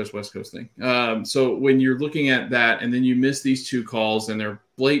East Coast, West Coast thing. So when you're looking at that and then you miss these 2 calls and they're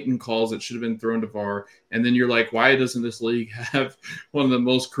blatant calls that should have been thrown to VAR. And then you're like, why doesn't this league have one of the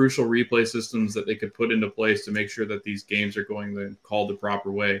most crucial replay systems that they could put into place to make sure that these games are going called the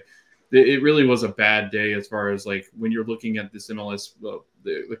proper way? It really was a bad day as far as like when you're looking at this MLS,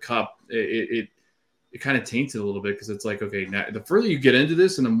 the cup, it kind of taints it a little bit because it's like, okay, now the further you get into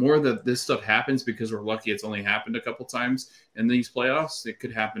this and the more that this stuff happens, because we're lucky it's only happened a couple times in these playoffs, it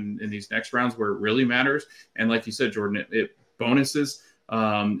could happen in these next rounds where it really matters. And like you said, Jordan, it bonuses.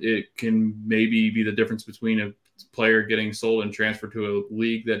 It can maybe be the difference between a player getting sold and transferred to a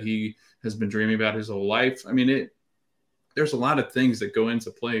league that he has been dreaming about his whole life. I mean, there's a lot of things that go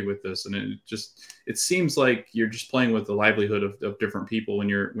into play with this, and it seems like you're just playing with the livelihood of different people when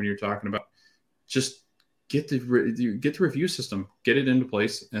you're talking about just get the review system, get it into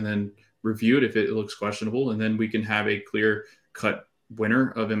place, and then review it if it looks questionable, and then we can have a clear cut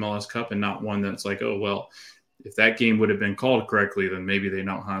winner of MLS Cup and not one that's like, oh well, if that game would have been called correctly, then maybe they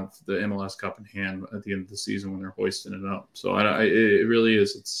don't have the MLS Cup in hand at the end of the season when they're hoisting it up. So it really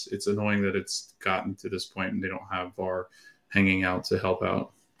is. It's annoying that it's gotten to this point and they don't have VAR hanging out to help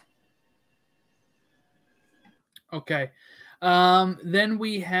out. Okay. Then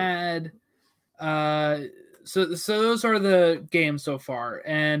we had so those are the games so far,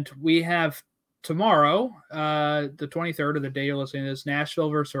 and we have tomorrow, the 23rd, of the day you're listening to this, Nashville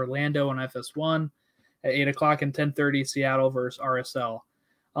versus Orlando on FS1 at 8:00 and 10:30. Seattle versus RSL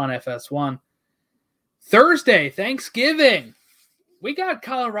on FS1. Thursday, Thanksgiving, we got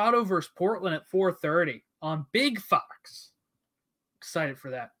Colorado versus Portland at 4:30 on Big Fox. Excited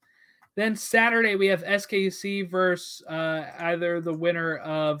for that. Then Saturday, we have SKC versus either the winner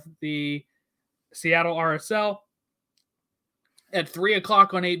of the Seattle RSL at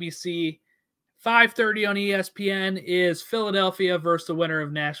 3:00 on ABC. 5:30 on ESPN is Philadelphia versus the winner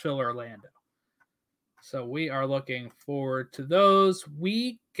of Nashville Orlando. So we are looking forward to those.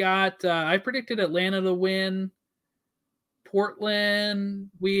 We got, I predicted Atlanta to win. Portland,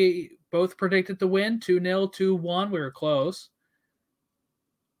 both predicted to win 2-0, 2-1. We were close.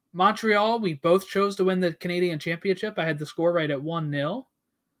 Montreal, we both chose to win the Canadian Championship. I had the score right at 1-0.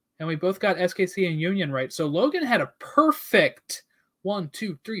 And we both got SKC and Union right. So Logan had a perfect 5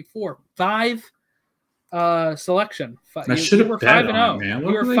 I should have bet on it, man.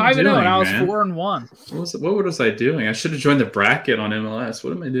 You were 5-0, and I was 4-1. What was I doing? I should have joined the bracket on MLS.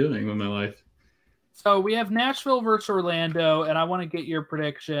 What am I doing with my life? So we have Nashville versus Orlando, and I want to get your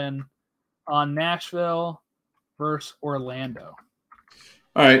prediction on Nashville versus Orlando.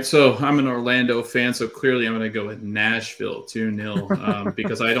 All right, so I'm an Orlando fan, so clearly I'm going to go with Nashville 2-0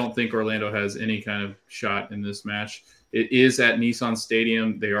 because I don't think Orlando has any kind of shot in this match. It is at Nissan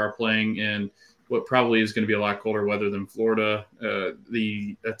Stadium. They are playing in what probably is going to be a lot colder weather than Florida.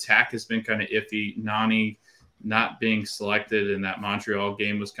 The attack has been kind of iffy. Nani not being selected in that Montreal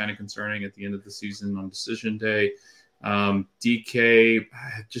game was kind of concerning at the end of the season on decision day. DK,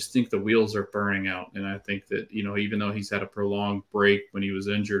 I just think the wheels are burning out. And I think that, even though he's had a prolonged break when he was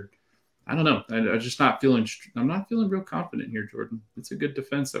injured, I don't know. I'm not feeling real confident here, Jordan. It's a good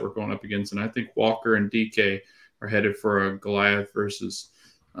defense that we're going up against. And I think Walker and DK are headed for a Goliath versus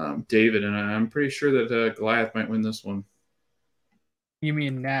David. And I'm pretty sure that Goliath might win this one. You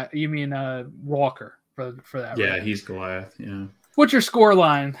mean Walker for that? Yeah, right? He's Goliath. Yeah. What's your score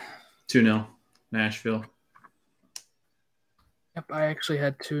line? 2-0, Nashville. Yep, I actually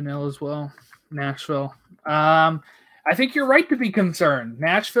had 2-0 as well. Nashville. I think you're right to be concerned.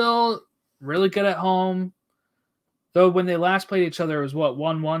 Nashville, really good at home. Though when they last played each other, it was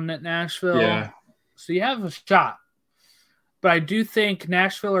 1-1 at Nashville? Yeah. So you have a shot. But I do think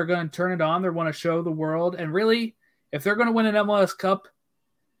Nashville are going to turn it on. They want to show the world. And really, if they're going to win an MLS Cup,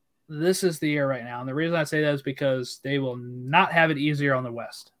 this is the year right now. And the reason I say that is because they will not have it easier on the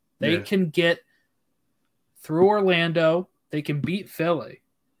West. They can get through Orlando. They can beat Philly.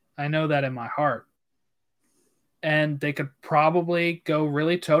 I know that in my heart. And they could probably go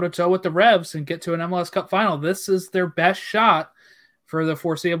really toe-to-toe with the Revs and get to an MLS Cup final. This is their best shot for the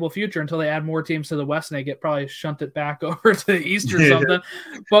foreseeable future until they add more teams to the West and they get probably shunted back over to the East or something.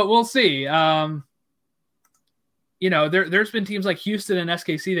 But we'll see. There's been teams like Houston and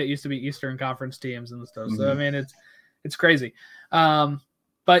SKC that used to be Eastern Conference teams and stuff. So, I mean, it's crazy.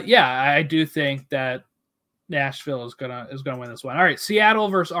 But, yeah, I do think that Nashville is gonna win this one. All right, Seattle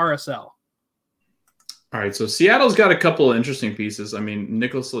versus RSL. All right, so Seattle's got a couple of interesting pieces. I mean,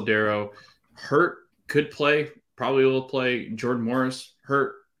 Nicholas Lodeiro hurt, could play, probably will play. Jordan Morris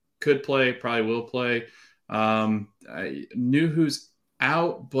hurt, could play, probably will play. I knew who's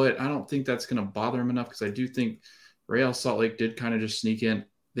out, but I don't think that's going to bother him enough because I do think Real Salt Lake did kind of just sneak in.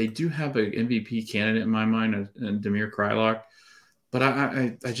 They do have an MVP candidate in my mind, Damir Kreilach. But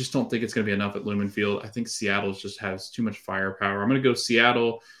I just don't think it's going to be enough at Lumen Field. I think Seattle just has too much firepower. I'm going to go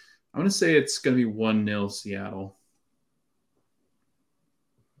Seattle. I'm going to say it's going to be 1-0 Seattle.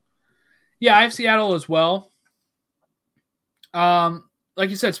 Yeah, I have Seattle as well. Like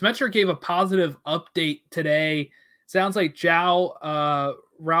you said, Smetcher gave a positive update today. Sounds like Raul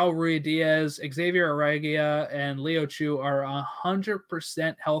Ruidiaz, Xavier Arreguia, and Leo Chu are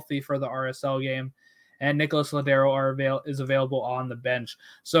 100% healthy for the RSL game. And Nicholas Lodeiro is available on the bench.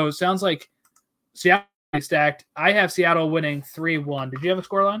 So it sounds like Seattle is stacked. I have Seattle winning 3-1. Did you have a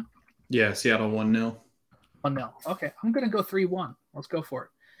scoreline? Yeah, Seattle 1-0. 1-0. Okay, I'm going to go 3-1. Let's go for it.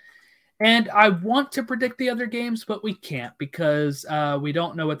 And I want to predict the other games, but we can't because we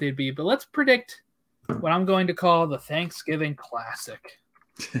don't know what they'd be. But let's predict what I'm going to call the Thanksgiving Classic.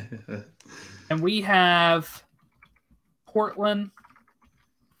 And we have Portland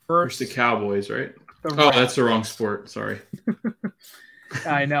versus the Cowboys, right? That's the wrong sport. Sorry.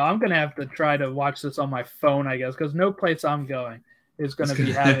 I know. I'm going to have to try to watch this on my phone, I guess, because no place I'm going is going to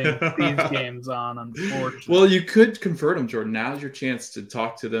be having these games on, unfortunately. Well, you could convert them, Jordan. Now's your chance to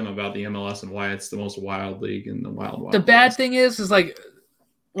talk to them about the MLS and why it's the most wild league in the wild. The bad thing is like,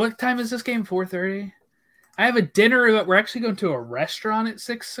 what time is this game? 4:30? I have a dinner that we're actually going to a restaurant at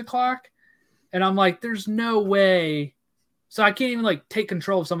 6 o'clock. And I'm like, there's no way. So I can't even take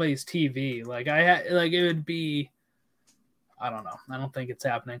control of somebody's TV. It would be, I don't know. I don't think it's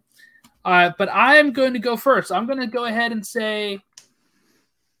happening. But I'm going to go first. I'm going to go ahead and say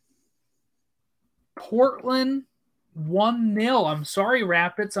Portland 1-0. I'm sorry,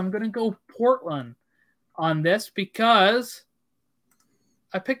 Rapids. I'm going to go Portland on this because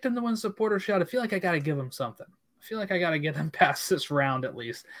I picked them to win supporter shout. I feel like I got to give them something. I feel like I got to get them past this round at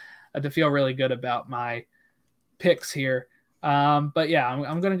least to feel really good about my picks here. But yeah,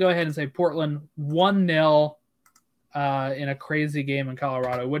 I'm going to go ahead and say Portland 1-0 in a crazy game in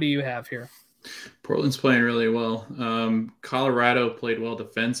Colorado. What do you have here? Portland's playing really well. Colorado played well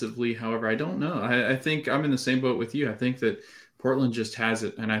defensively. However, I don't know. I think I'm in the same boat with you. I think that Portland just has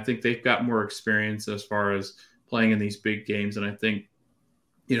it, and I think they've got more experience as far as playing in these big games. And I think,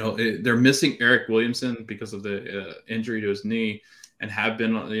 they're missing Eric Williamson because of the injury to his knee, and have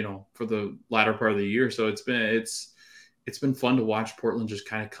been, for the latter part of the year. So it's been fun to watch Portland just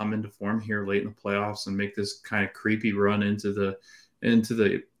kind of come into form here late in the playoffs and make this kind of creepy run into the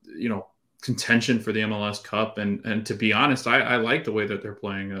contention for the MLS Cup. And to be honest, I like the way that they're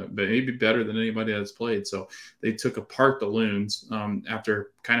playing, but maybe better than anybody that's played. So they took apart the Loons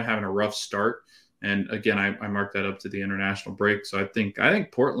after kind of having a rough start. And again, I marked that up to the international break. So I think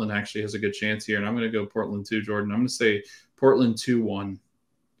Portland actually has a good chance here. And I'm going to go Portland 2, Jordan. I'm going to say Portland 2-1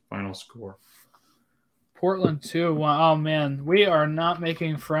 final score. Portland 2-1. Oh, man. We are not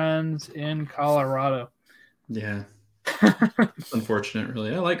making friends in Colorado. Yeah. It's unfortunate,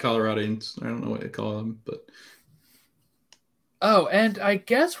 really. I like Coloradans. I don't know what to call them, but. Oh, and I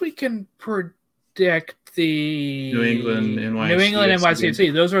guess we can predict the New England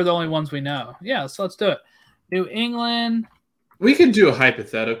NYCFC. Those are the only ones we know. Yeah, so let's do it. New England. We could do a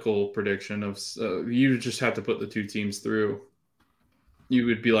hypothetical prediction of you just have to put the two teams through. You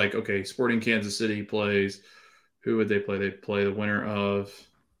would be like, okay, Sporting Kansas City plays. Who would they play? They play the winner of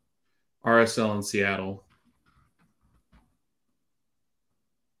RSL and Seattle.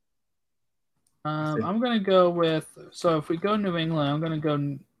 I'm going to go with – so if we go New England, I'm going to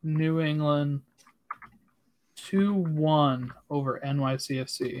go New England 2-1 over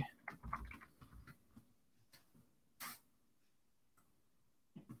NYCFC.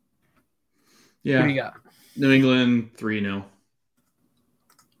 Yeah. What do you got? New England 3-0. I'm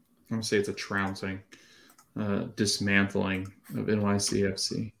going to say it's a trouncing, dismantling of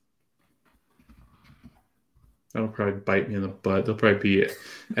NYCFC. That'll probably bite me in the butt. They'll probably be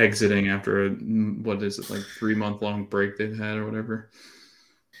exiting after 3-month-long break they've had or whatever.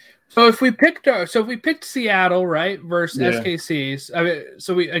 So if we picked Seattle, right, versus SKCs,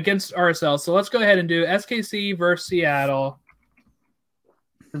 so we against RSL. So let's go ahead and do SKC versus Seattle,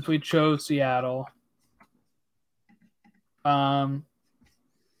 since we chose Seattle. And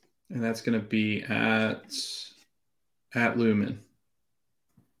that's going to be at Lumen.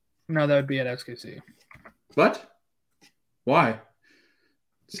 No, that would be at SKC. What? Why?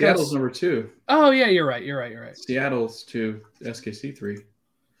 Seattle's number 2. Oh, yeah, you're right. Seattle's 2, SKC 3.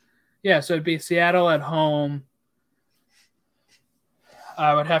 Yeah, so it'd be Seattle at home.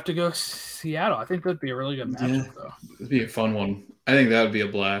 I would have to go Seattle. I think that'd be a really good matchup, though. It'd be a fun one. I think that would be a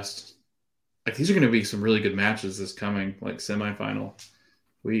blast. Like, these are going to be some really good matches this coming, semifinal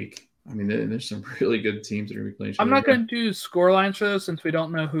week. I mean, there's some really good teams that are going to be playing. I'm not going to do score lines for this since we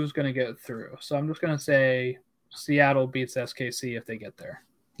don't know who's going to get through. So I'm just going to say Seattle beats SKC if they get there.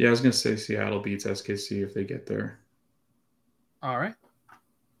 Yeah, I was going to say Seattle beats SKC if they get there. All right.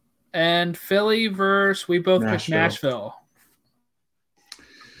 And Philly versus we both picked Nashville.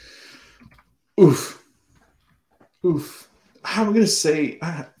 Oof. I'm going to say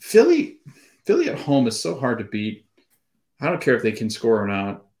Philly at home is so hard to beat. I don't care if they can score or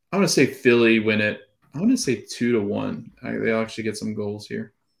not. I'm going to say Philly win it. I'm going to say 2-1. They'll actually get some goals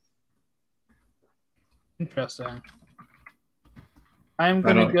here. Interesting. I'm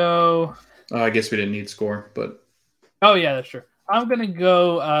going to go. I guess we didn't need score, but. Oh, yeah, that's true. I'm going to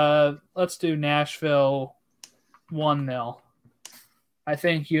go. Let's do Nashville 1-0. I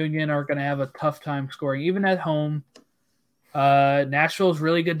think Union are going to have a tough time scoring, even at home. Nashville's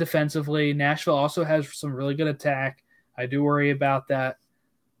really good defensively. Nashville also has some really good attack. I do worry about that.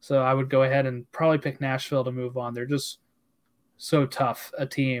 So I would go ahead and probably pick Nashville to move on. They're just so tough a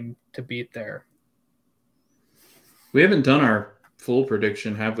team to beat there. We haven't done our full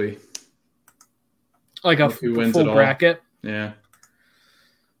prediction, have we? Like a full bracket? Yeah.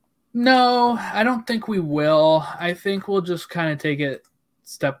 No, I don't think we will. I think we'll just kind of take it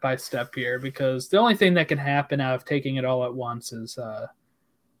step by step here, because the only thing that can happen out of taking it all at once is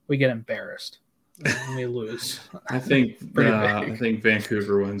we get embarrassed. And we lose. I think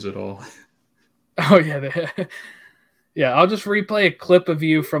Vancouver wins it all. Oh, yeah. Yeah, I'll just replay a clip of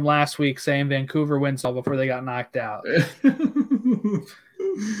you from last week saying Vancouver wins all before they got knocked out. Don't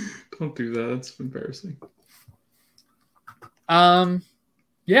do that. That's embarrassing.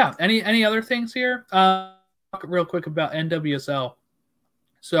 Yeah. Any other things here? Talk real quick about NWSL.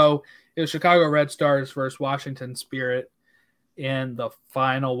 So it was Chicago Red Stars versus Washington Spirit in the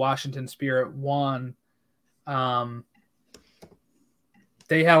final. Washington Spirit won. They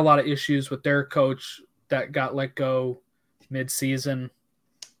had a lot of issues with their coach that got let go mid-season,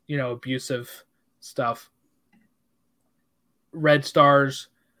 abusive stuff. Red Stars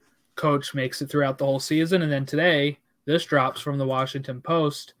coach makes it throughout the whole season. And then today, this drops from the Washington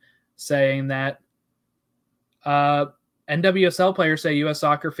Post saying that NWSL players say U.S.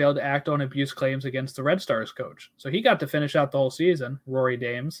 Soccer failed to act on abuse claims against the Red Stars coach. So he got to finish out the whole season, Rory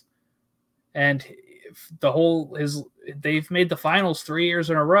Dames. And they've made the finals 3 years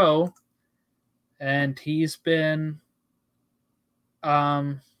in a row. And he's been,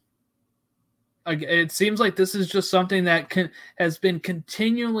 it seems like this is just something that has been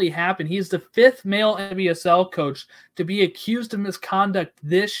continually happening. He's the 5th male NWSL coach to be accused of misconduct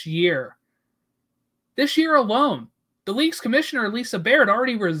this year. This year alone, the league's commissioner, Lisa Baird,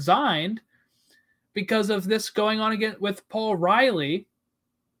 already resigned because of this going on again with Paul Riley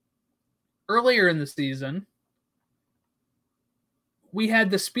earlier in the season. We had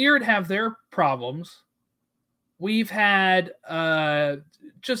the Spirit have their problems. We've had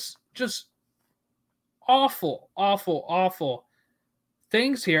just awful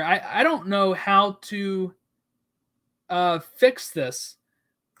things here. I don't know how to fix this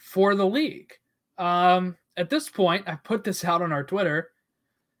for the league. At this point, I put this out on our Twitter.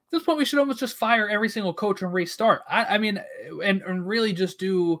 At this point, we should almost just fire every single coach and restart. I mean, and really just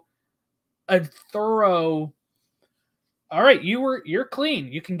do a thorough. All right, you're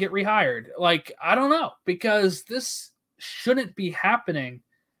clean. You can get rehired. Like, I don't know, because this shouldn't be happening.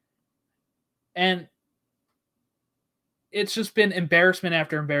 And it's just been embarrassment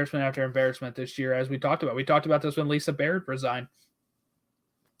after embarrassment after embarrassment this year, as we talked about. We talked about this when Lisa Baird resigned.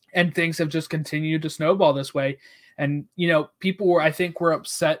 And things have just continued to snowball this way. And, people were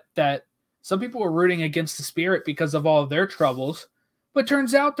upset that some people were rooting against the Spirit because of all of their troubles. But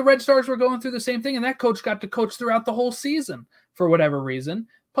turns out the Red Stars were going through the same thing, and that coach got to coach throughout the whole season for whatever reason.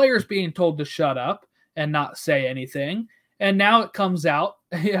 Players being told to shut up and not say anything. And now it comes out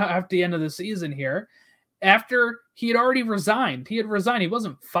at the end of the season here, after he had already resigned. He had resigned. He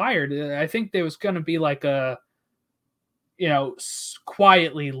wasn't fired. I think there was going to be like a,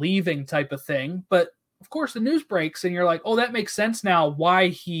 quietly leaving type of thing. But of course the news breaks and you're like, oh, that makes sense now why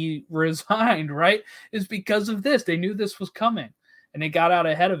he resigned, right? Is because of this. They knew this was coming and they got out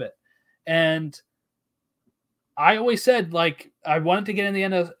ahead of it. And I always said, like, I wanted to get in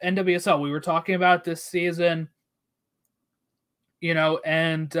the NWSL. We were talking about this season,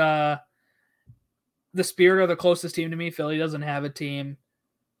 and the Spirit are the closest team to me. Philly doesn't have a team.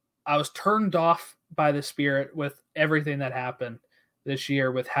 I was turned off by the Spirit with everything that happened this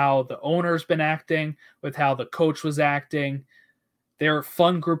year, with how the owner's been acting, with how the coach was acting. They're a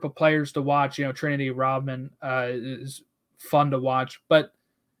fun group of players to watch. Trinity Rodman is fun to watch, but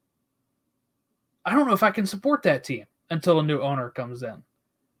I don't know if I can support that team until a new owner comes in.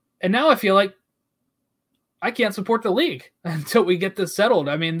 And now I feel like I can't support the league until we get this settled.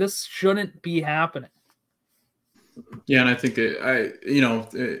 I mean, this shouldn't be happening. Yeah, and I think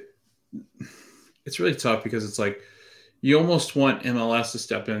it's really tough because it's like you almost want MLS to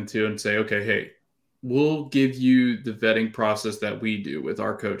step into and say, okay, hey, we'll give you the vetting process that we do with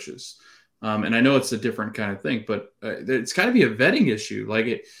our coaches. And I know it's a different kind of thing, but it's got to be a vetting issue.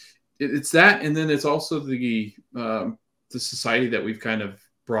 Like it's that, and then it's also the society that we've kind of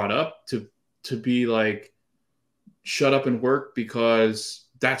brought up to be like, shut up and work because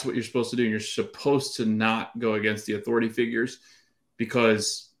that's what you're supposed to do. And you're supposed to not go against the authority figures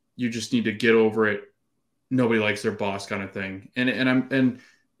because you just need to get over it. Nobody likes their boss kind of thing. And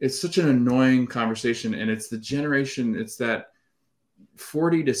it's such an annoying conversation. And it's the generation, it's that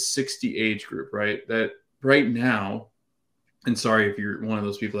 40 to 60 age group, right? That right now, and sorry if you're one of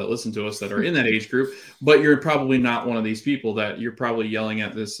those people that listen to us that are in that age group, but you're probably not one of these people that you're probably yelling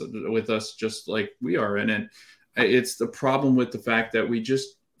at this with us just like we are. And it's the problem with the fact that we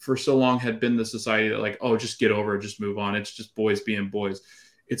just for so long had been the society that like, oh, just get over it, just move on. It's just boys being boys.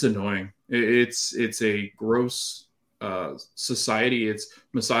 It's annoying. It's a gross society. It's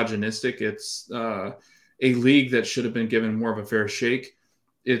misogynistic. It's a league that should have been given more of a fair shake.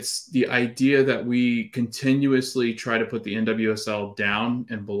 It's the idea that we continuously try to put the NWSL down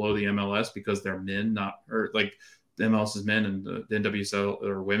and below the MLS because they're men, or like the MLS is men and the NWSL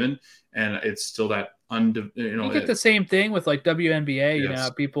are women. And it's still that, you get the same thing with like WNBA, yes.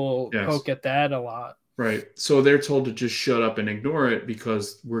 People poke at that a lot. Right. So they're told to just shut up and ignore it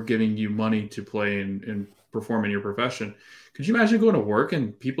because we're giving you money to play and perform in your profession. Could you imagine going to work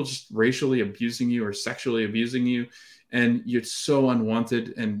and people just racially abusing you or sexually abusing you? And you're so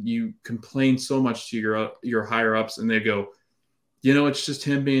unwanted and you complain so much to your higher ups and they go, it's just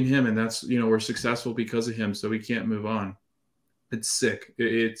him being him. And that's, we're successful because of him. So we can't move on. It's sick.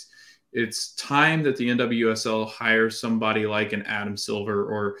 It's time that the NWSL hires somebody like an Adam Silver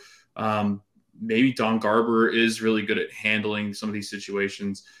or maybe Don Garber is really good at handling some of these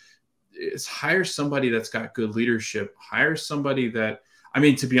situations. is hire somebody that's got good leadership. Hire somebody that, I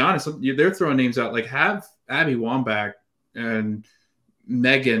mean, to be honest, they're throwing names out. Like, have Abby Wambach and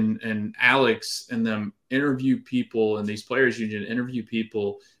Megan and Alex and them interview people, and these players union interview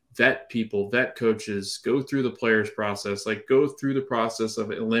people, vet coaches, go through the players process, like go through the process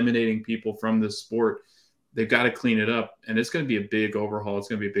of eliminating people from this sport. They've got to clean it up, and it's going to be a big overhaul. It's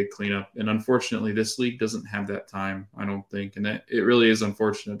going to be a big cleanup. And unfortunately, this league doesn't have that time, I don't think. And that, it really is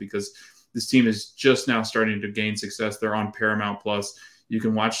unfortunate because this team is just now starting to gain success. They're on Paramount Plus. You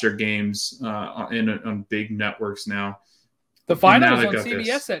can watch their games on big networks now. The finals on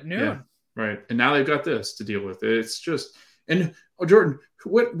CBS at noon. Yeah, right. And now they've got this to deal with. It's just – and, Jordan,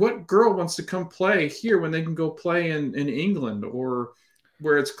 what girl wants to come play here when they can go play in England or –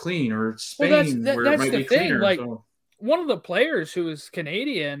 where it's clean, or Spain where it might be cleaner? Like, one of the players who is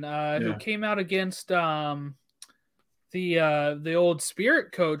Canadian who came out against the old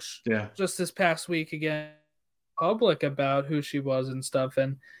Spirit coach just this past week again, public about who she was and stuff,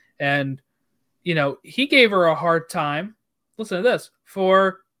 and you know, he gave her a hard time. Listen to this.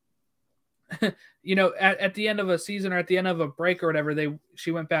 For you know, at the end of a season or at the end of a break or whatever,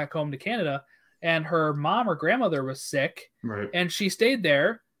 she went back home to Canada. And her mom or grandmother was sick, right? And she stayed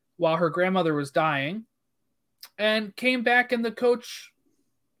there while her grandmother was dying, and came back, and the coach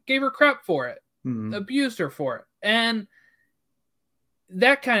gave her crap for it, abused her for it, and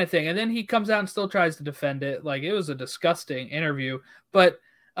that kind of thing. And then he comes out and still tries to defend it. Like, it was a disgusting interview. But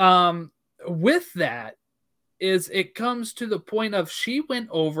with that is it comes to the point of she went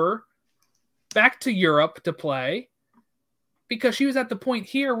over back to Europe to play, because she was at the point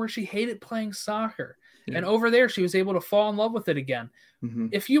here where she hated playing soccer. Yeah. And over there, she was able to fall in love with it again. Mm-hmm.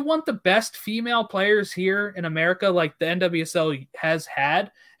 If you want the best female players here in America, like the NWSL has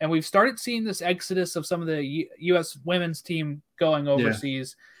had, and we've started seeing this exodus of some of the U.S. women's team going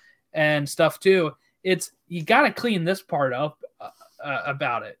overseas and stuff too, you got to clean this part up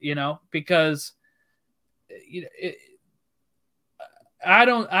about it, you know, because I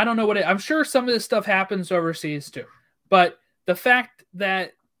don't know I'm sure some of this stuff happens overseas too, but the fact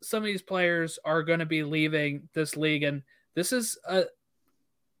that some of these players are going to be leaving this league, and this is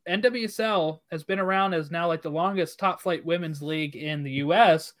NWSL has been around as now like the longest top flight women's league in the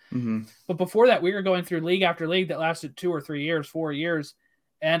U.S. Mm-hmm. But before that, we were going through league after league that lasted 2 or 3 years, 4 years.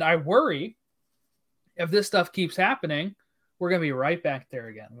 And I worry if this stuff keeps happening, we're going to be right back there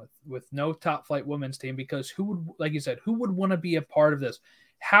again with no top flight women's team, because who would, like you said, who would want to be a part of this?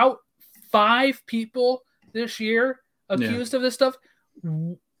 How 5 people this year accused of this stuff,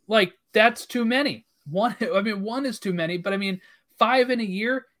 like, that's too many. One is too many, but 5 in a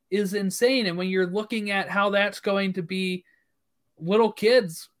year is insane. And when you're looking at how that's going to be, little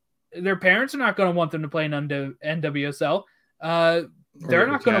kids, their parents are not going to want them to play in NWSL. They're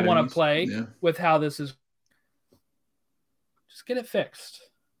not going to want to play with how this is. Just get it fixed.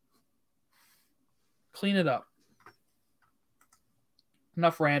 Clean it up.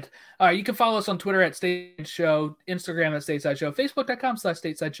 Enough rant. You can follow us on Twitter at Stateside Show, Instagram at Stateside Show,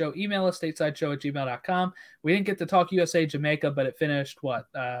 Facebook.com/Stateside Show, email us statesideshow@gmail.com. We didn't get to talk USA Jamaica, but it finished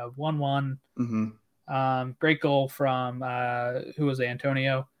 1-1. Mm-hmm. Great goal from who was it,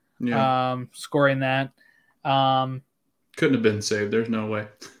 Antonio? Scoring that. Couldn't have been saved. There's no way.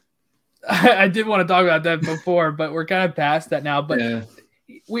 I did want to talk about that before, but we're kind of past that now. But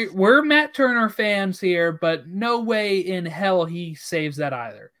we're Matt Turner fans here, but no way in hell he saves that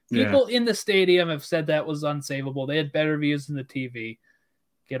either. People in the stadium have said that was unsavable. They had better views than the TV.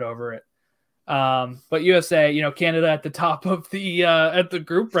 Get over it. But USA, Canada at the top of the at the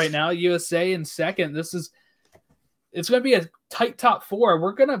group right now. USA in second. It's going to be a tight top 4.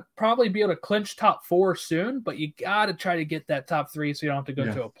 We're going to probably be able to clinch top 4 soon, but you got to try to get that top 3 so you don't have to go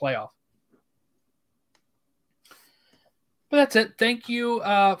to a playoff. But that's it. Thank you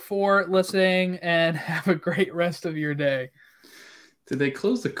for listening, and have a great rest of your day. Did they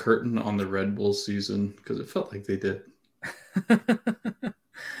close the curtain on the Red Bull season? Because it felt like they did.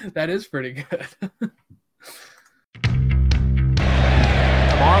 That is pretty good.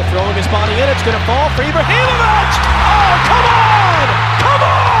 Kamara throwing his body in. It's going to fall for Ibrahimovic. Oh, come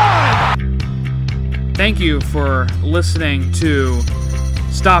on! Thank you for listening to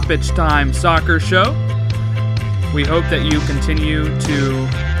Stoppage Time Soccer Show. We hope that you continue to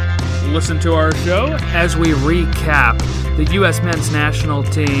listen to our show as we recap the U.S. men's national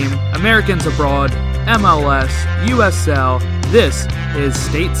team, Americans abroad, MLS, USL. This is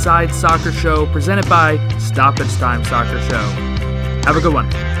Stateside Soccer Show presented by Stoppage Time Soccer Show. Have a good one.